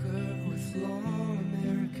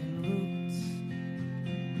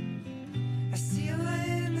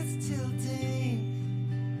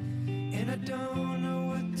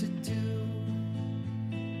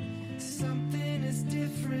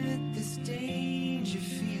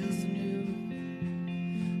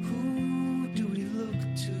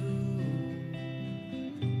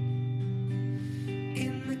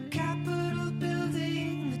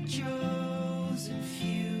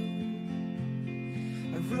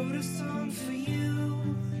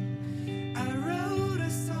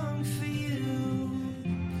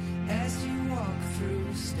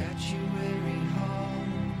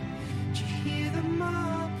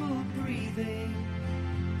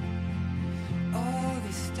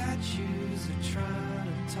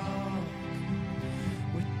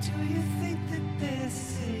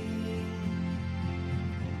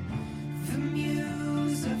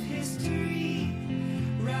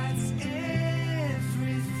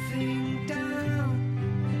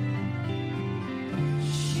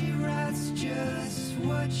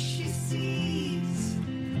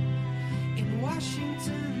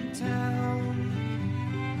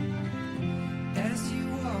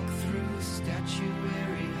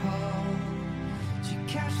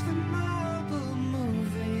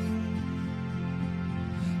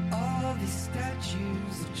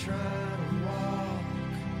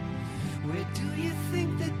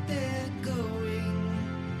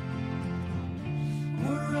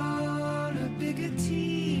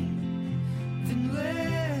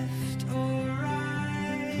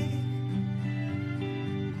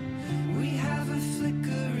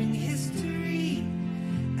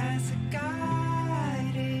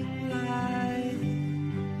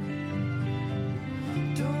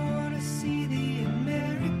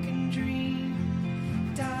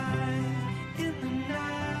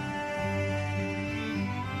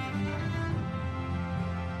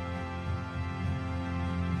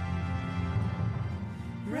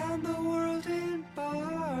 Around the world in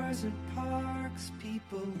bars and parks,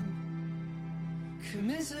 people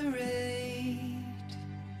commiserate.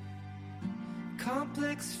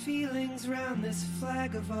 Complex feelings round this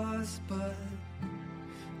flag of ours, but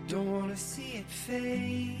don't want to see it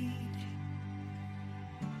fade.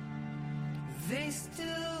 They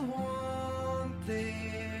still want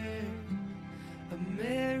their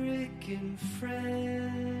American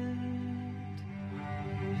friend.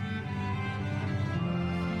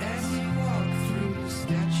 As you walk through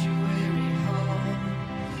Statuary Hall,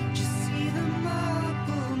 just see the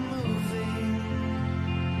marble moving.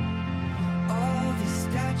 All these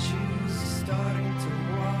statues are starting to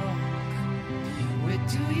walk. Where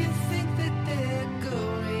do you think that they're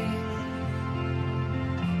going?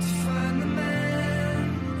 To find the man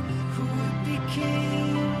who would be king.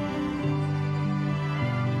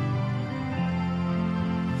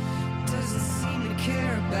 Doesn't seem to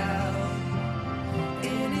care about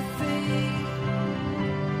anything.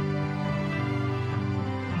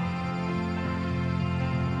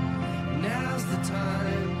 Now's the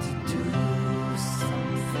time to do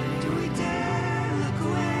something. Do we dare look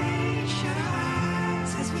away, shut our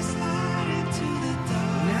eyes as we slide into the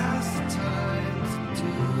dark? Now's the time to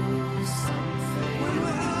do something. When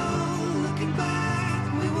we're all looking back,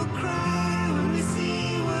 we will cry when we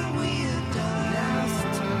see what we have done. Now's the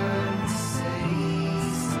time to say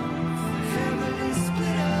something. Families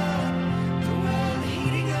split up,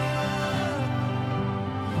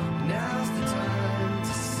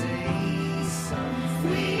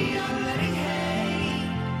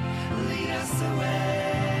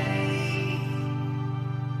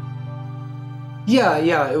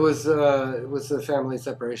 Yeah. It was the family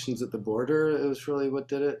separations at the border. It was really what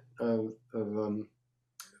did it of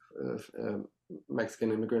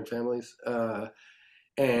Mexican immigrant families,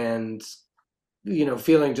 and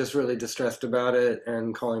feeling just really distressed about it,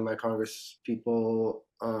 and calling my Congress people,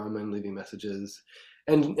 and leaving messages,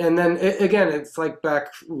 and then again, it's like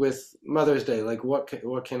back with Mother's Day, like what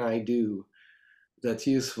can I do that's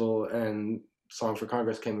useful, and Song for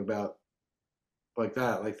Congress came about like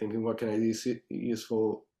that, like thinking what can I do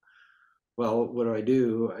useful. Well, what do I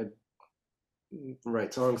do? I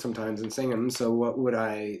write songs sometimes and sing them. So what would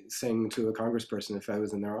I sing to a congressperson if I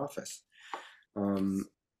was in their office? And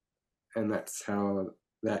that's how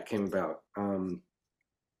that came about.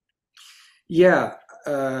 Yeah,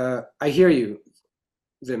 I hear you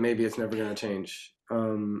that maybe it's never going to change.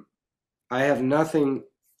 I have nothing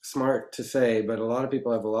smart to say, but a lot of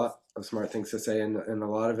people have a lot of smart things to say, and a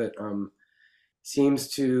lot of it seems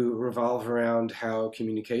to revolve around how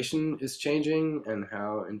communication is changing, and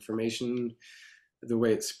how information, the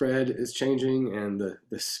way it's spread, is changing, and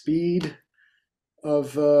the speed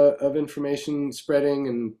of information spreading,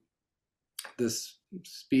 and this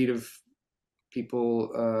speed of people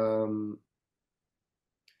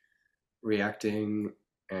reacting,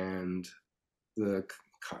 and the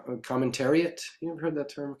commentariat. You ever heard that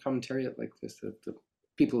term, commentariat? Like this, the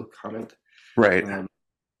people who comment, Right.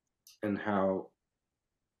 And how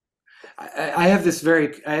I have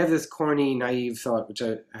this corny, naive thought, which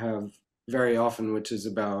I have very often, which is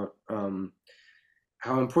about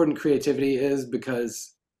how important creativity is,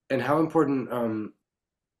 and how important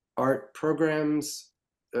art programs,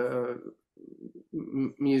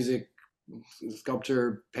 music,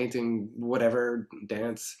 sculpture, painting, whatever,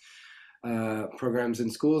 dance programs in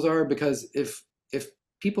schools are, because if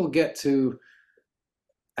people get to,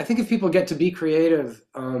 I think if people get to be creative,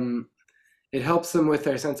 it helps them with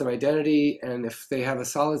their sense of identity, and if they have a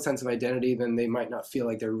solid sense of identity, then they might not feel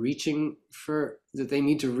like they're reaching for, that they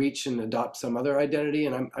need to reach and adopt some other identity.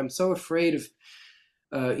 And I'm so afraid of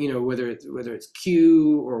whether it's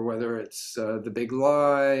Q, or whether it's the big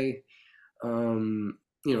lie,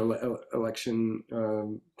 election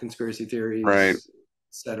conspiracy theories, Right.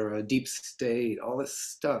 etc., deep state, all this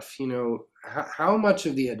stuff. How much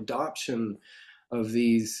of the adoption of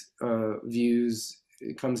these views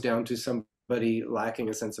comes down to somebody lacking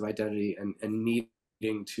a sense of identity, and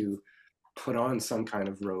needing to put on some kind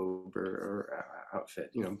of robe or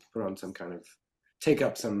outfit, put on some kind of, take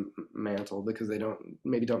up some mantle, because they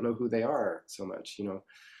maybe don't know who they are so much.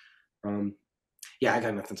 Yeah, I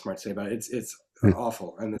got nothing smart to say about it. It's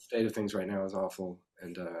awful, and the state of things right now is awful,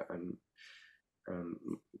 and I'm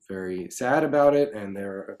very sad about it. And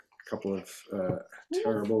there are a couple of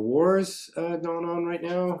terrible wars going on right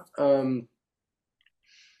now.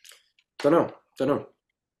 Don't know.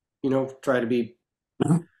 Try to be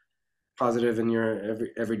positive in your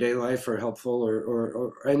everyday life, or helpful,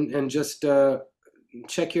 and just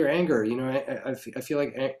check your anger. I feel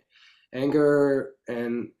like anger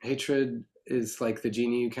and hatred is like the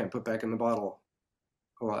genie you can't put back in the bottle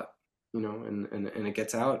a lot, and it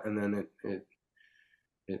gets out, and then it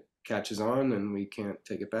catches on, and we can't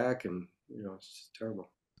take it back, and it's just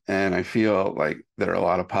terrible. And I feel like there are a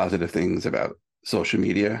lot of positive things about social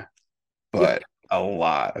media, but a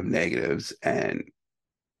lot of negatives, and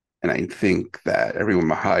I think that everyone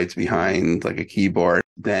hides behind like a keyboard,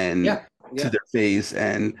 then to their face,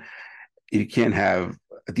 and you can't have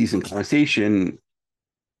a decent conversation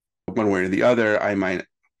one way or the other. I might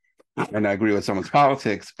not agree with someone's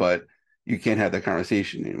politics, but you can't have that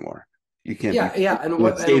conversation anymore. You can't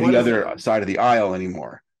stay the other side of the aisle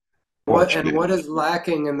anymore. What is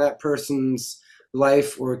lacking in that person's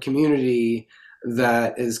life or community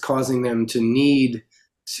that is causing them to need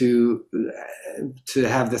to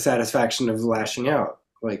have the satisfaction of lashing out?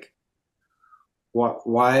 Like,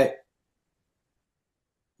 why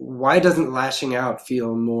doesn't lashing out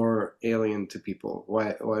feel more alien to people?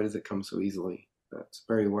 Why does it come so easily? That's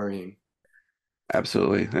very worrying.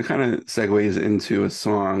 Absolutely. That kind of segues into a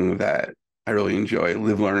song that I really enjoy,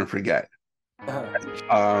 Live, Learn, and Forget.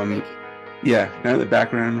 Yeah, kind of the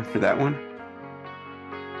background for that one.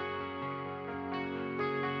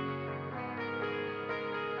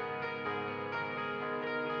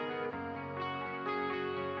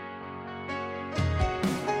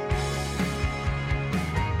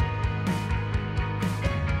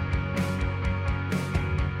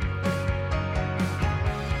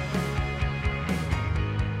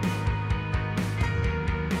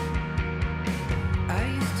 I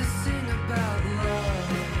used to sing about love,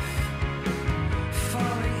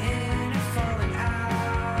 falling in and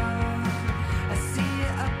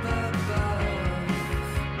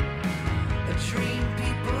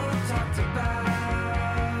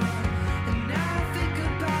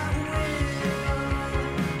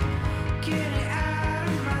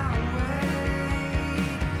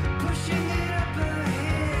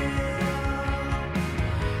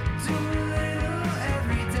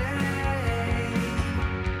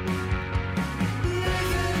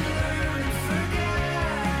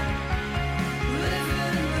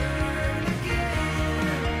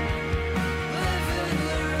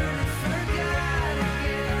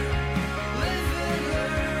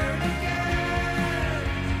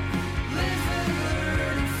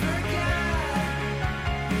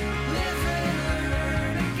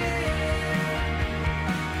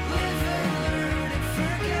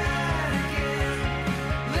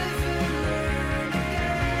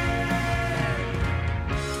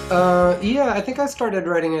Yeah, I think I started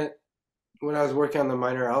writing it when I was working on the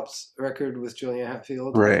Minor Alps record with Julia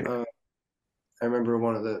Hatfield. Right. I remember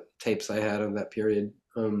one of the tapes I had of that period.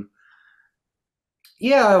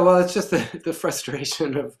 Yeah, well, it's just the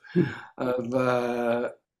frustration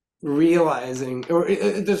of realizing, or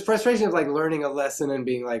the frustration of like learning a lesson and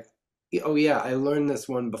being like, oh yeah, I learned this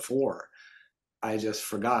one before. I just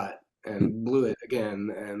forgot and blew it again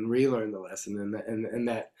and relearned the lesson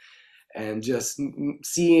and just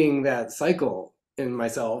seeing that cycle in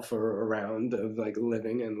myself or around of like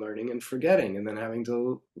living and learning and forgetting and then having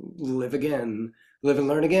to live again, live and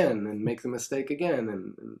learn again and make the mistake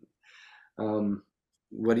again and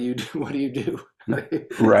what do you do? What do you do? How do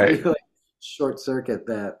Right. you like short circuit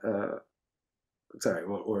that? Sorry,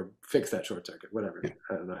 or fix that short circuit, whatever.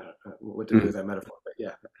 I don't know what to do with that metaphor, but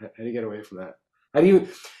yeah, how do you get away from that? How do you?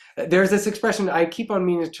 There's this expression I keep on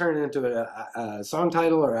meaning to turn it into a song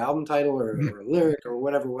title or album title or a lyric or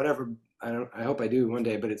whatever. I hope I do one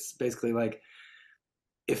day, but it's basically like,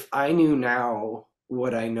 if I knew now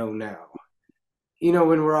what I know now. You know,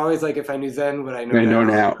 when we're always like, if I knew then what I know I know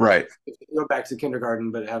now. now. Right. If you go back to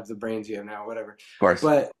kindergarten, but have the brains you have now, whatever. Of course.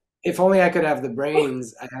 But if only I could have the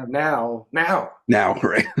brains I have now. Now.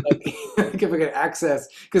 Right. Like if I could access,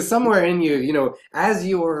 because somewhere in you, you know, as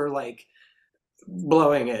you're like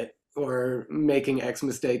blowing it or making X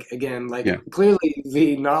mistake again, like clearly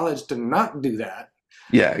the knowledge to not do that.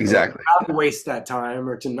 Yeah, exactly. Not waste that time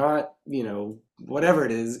or to not, you know, whatever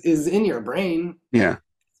it is in your brain. Yeah.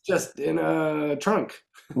 Just in a trunk.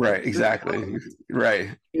 Right, exactly. Right.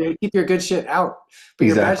 You know, keep your good shit out, put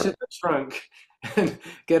your bad shit in the trunk,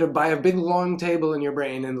 and buy a big long table in your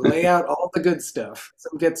brain and lay out all the good stuff. So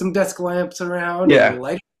get some desk lamps around and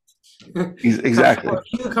light. Exactly.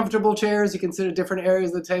 Comfortable chairs. You can sit at different areas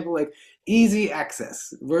of the table, like easy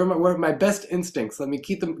access. Where are my best instincts? Let me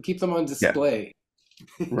keep them on display.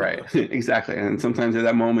 Right. Exactly. And sometimes at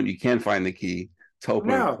that moment you can't find the key. It's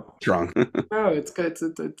hoping trunk. No, it's good.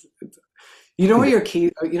 It's you know what your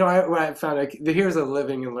key. You know what I found. Here's a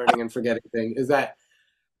living and learning and forgetting thing is that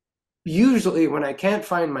usually when I can't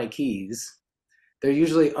find my keys, they're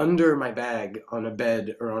usually under my bag on a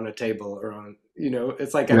bed or on a table or on. You know,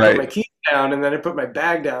 it's like I put my keys down and then I put my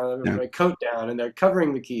bag down and I put my coat down and they're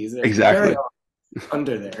covering the keys. They're very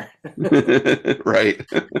under there. Right.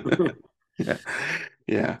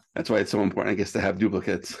 Yeah. That's why it's so important, I guess, to have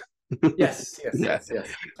duplicates. Yes.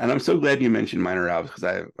 And I'm so glad you mentioned Minor Alps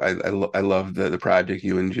because I love the project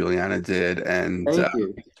you and Juliana did. And Thank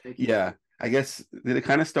you. Yeah, I guess did it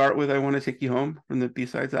kind of start with "I Want to Take You Home" from the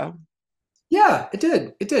B-Sides album? Yeah, it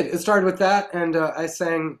did. It started with that, and I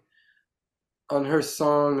sang on her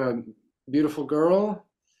song "Beautiful Girl,"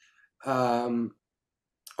 on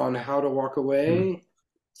 "How to Walk Away."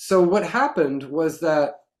 So what happened was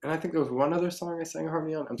that, and I think there was one other song I sang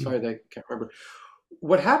harmony on. I'm sorry that I can't remember.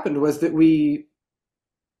 What happened was that we,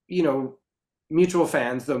 you know, mutual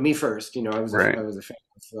fans, though me first, you know, I was a fan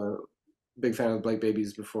of, big fan of Black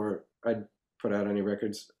Babies before I'd put out any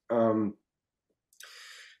records.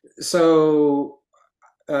 So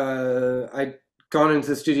I'd gone into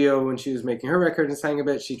the studio when she was making her record and sang a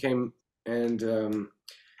bit. She came and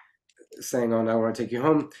sang on "I Want to Take You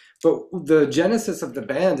Home." But the genesis of the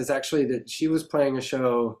band is actually that she was playing a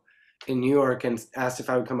show in New York and asked if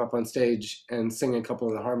I would come up on stage and sing a couple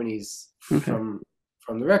of the harmonies from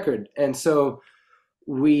the record. And so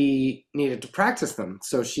we needed to practice them.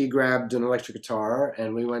 So she grabbed an electric guitar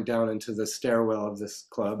and we went down into the stairwell of this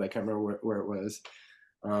club. I can't remember where it was.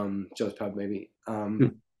 Joe's Pub maybe.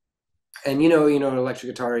 And you know, an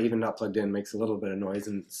electric guitar, even not plugged in, makes a little bit of noise,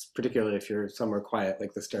 and particularly if you're somewhere quiet,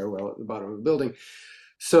 like the stairwell at the bottom of the building.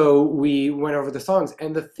 So we went over the songs,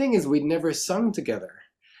 and the thing is, we'd never sung together.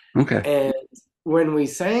 Okay. And when we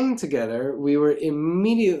sang together, we were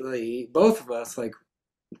immediately, both of us, like,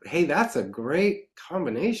 hey, that's a great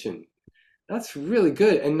combination. That's really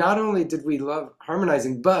good. And not only did we love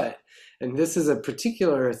harmonizing, but, and this is a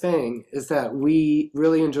particular thing, is that we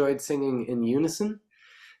really enjoyed singing in unison,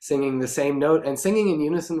 singing the same note. And singing in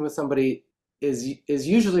unison with somebody is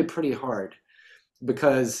usually pretty hard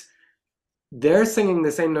because they're singing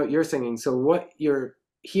the same note you're singing. So what you're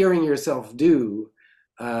hearing yourself do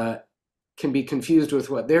can be confused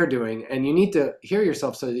with what they're doing, and you need to hear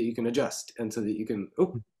yourself so that you can adjust and so that you can,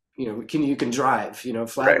 you can drive,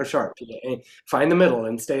 flat or sharp, and find the middle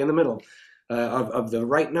and stay in the middle of the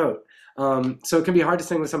right note. So it can be hard to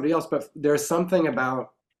sing with somebody else, but there's something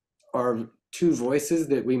about our two voices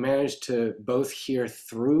that we manage to both hear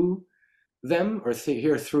through them or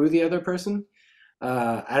hear through the other person.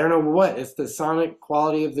 I don't know what, it's the sonic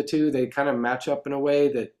quality of the two. They kind of match up in a way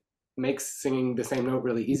that makes singing the same note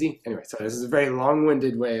really easy. Anyway, so this is a very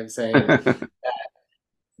long-winded way of saying that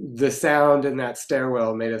the sound in that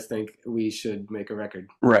stairwell made us think we should make a record.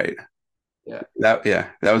 Right. Yeah.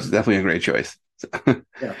 That was definitely a great choice.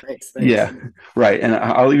 Yeah, thanks. Yeah, right. And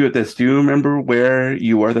I'll leave you with this. Do you remember where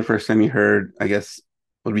you were the first time you heard, I guess,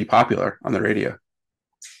 would be popular on the radio?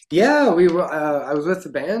 Yeah, we were. I was with the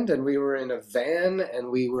band, and we were in a van, and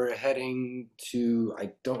we were heading to,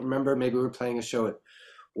 I don't remember, maybe we were playing a show at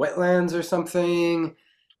Wetlands or something,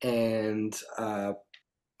 and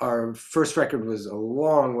our first record was a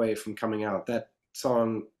long way from coming out. That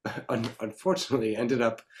song, unfortunately, ended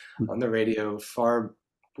up on the radio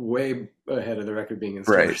way ahead of the record being in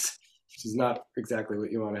stores, Right. which is not exactly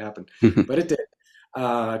what you want to happen, but it did.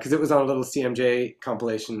 Because it was on a little CMJ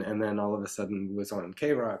compilation, and then all of a sudden was on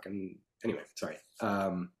K-Rock. And anyway, sorry.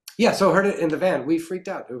 Yeah, so I heard it in the van. We freaked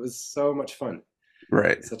out. It was so much fun.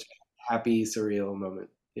 Right. Such a happy, surreal moment.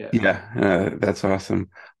 Yeah. Yeah, that's awesome.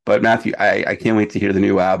 But Matthew, I can't wait to hear the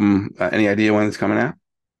new album. Any idea when it's coming out?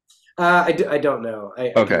 I don't know.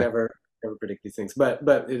 I Okay. can never predict these things, but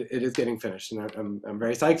it is getting finished, and I'm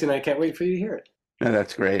very psyched, and I can't wait for you to hear it. No,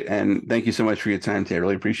 that's great. And thank you so much for your time today. I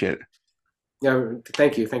really appreciate it. Yeah,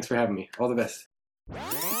 thank you. Thanks for having me. All the best.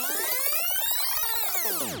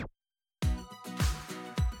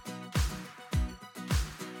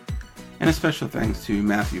 And a special thanks to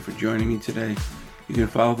Matthew for joining me today. You can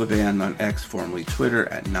follow the band on X, formerly Twitter,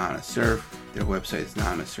 at NanaSurf. Their website is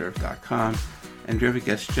nanasurf.com. And if you have a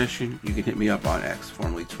guest suggestion, you can hit me up on X,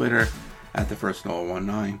 formerly Twitter, at the first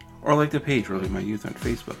Noel19, or like the page Reliving My Youth on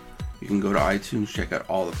Facebook. You can go to iTunes, check out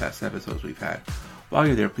all the past episodes we've had. While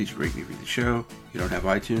you're there, please rate and review the show. If you don't have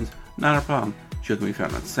iTunes, not a problem. The show can be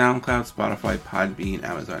found on SoundCloud, Spotify, Podbean,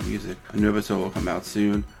 Amazon Music. A new episode will come out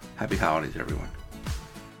soon. Happy holidays, everyone.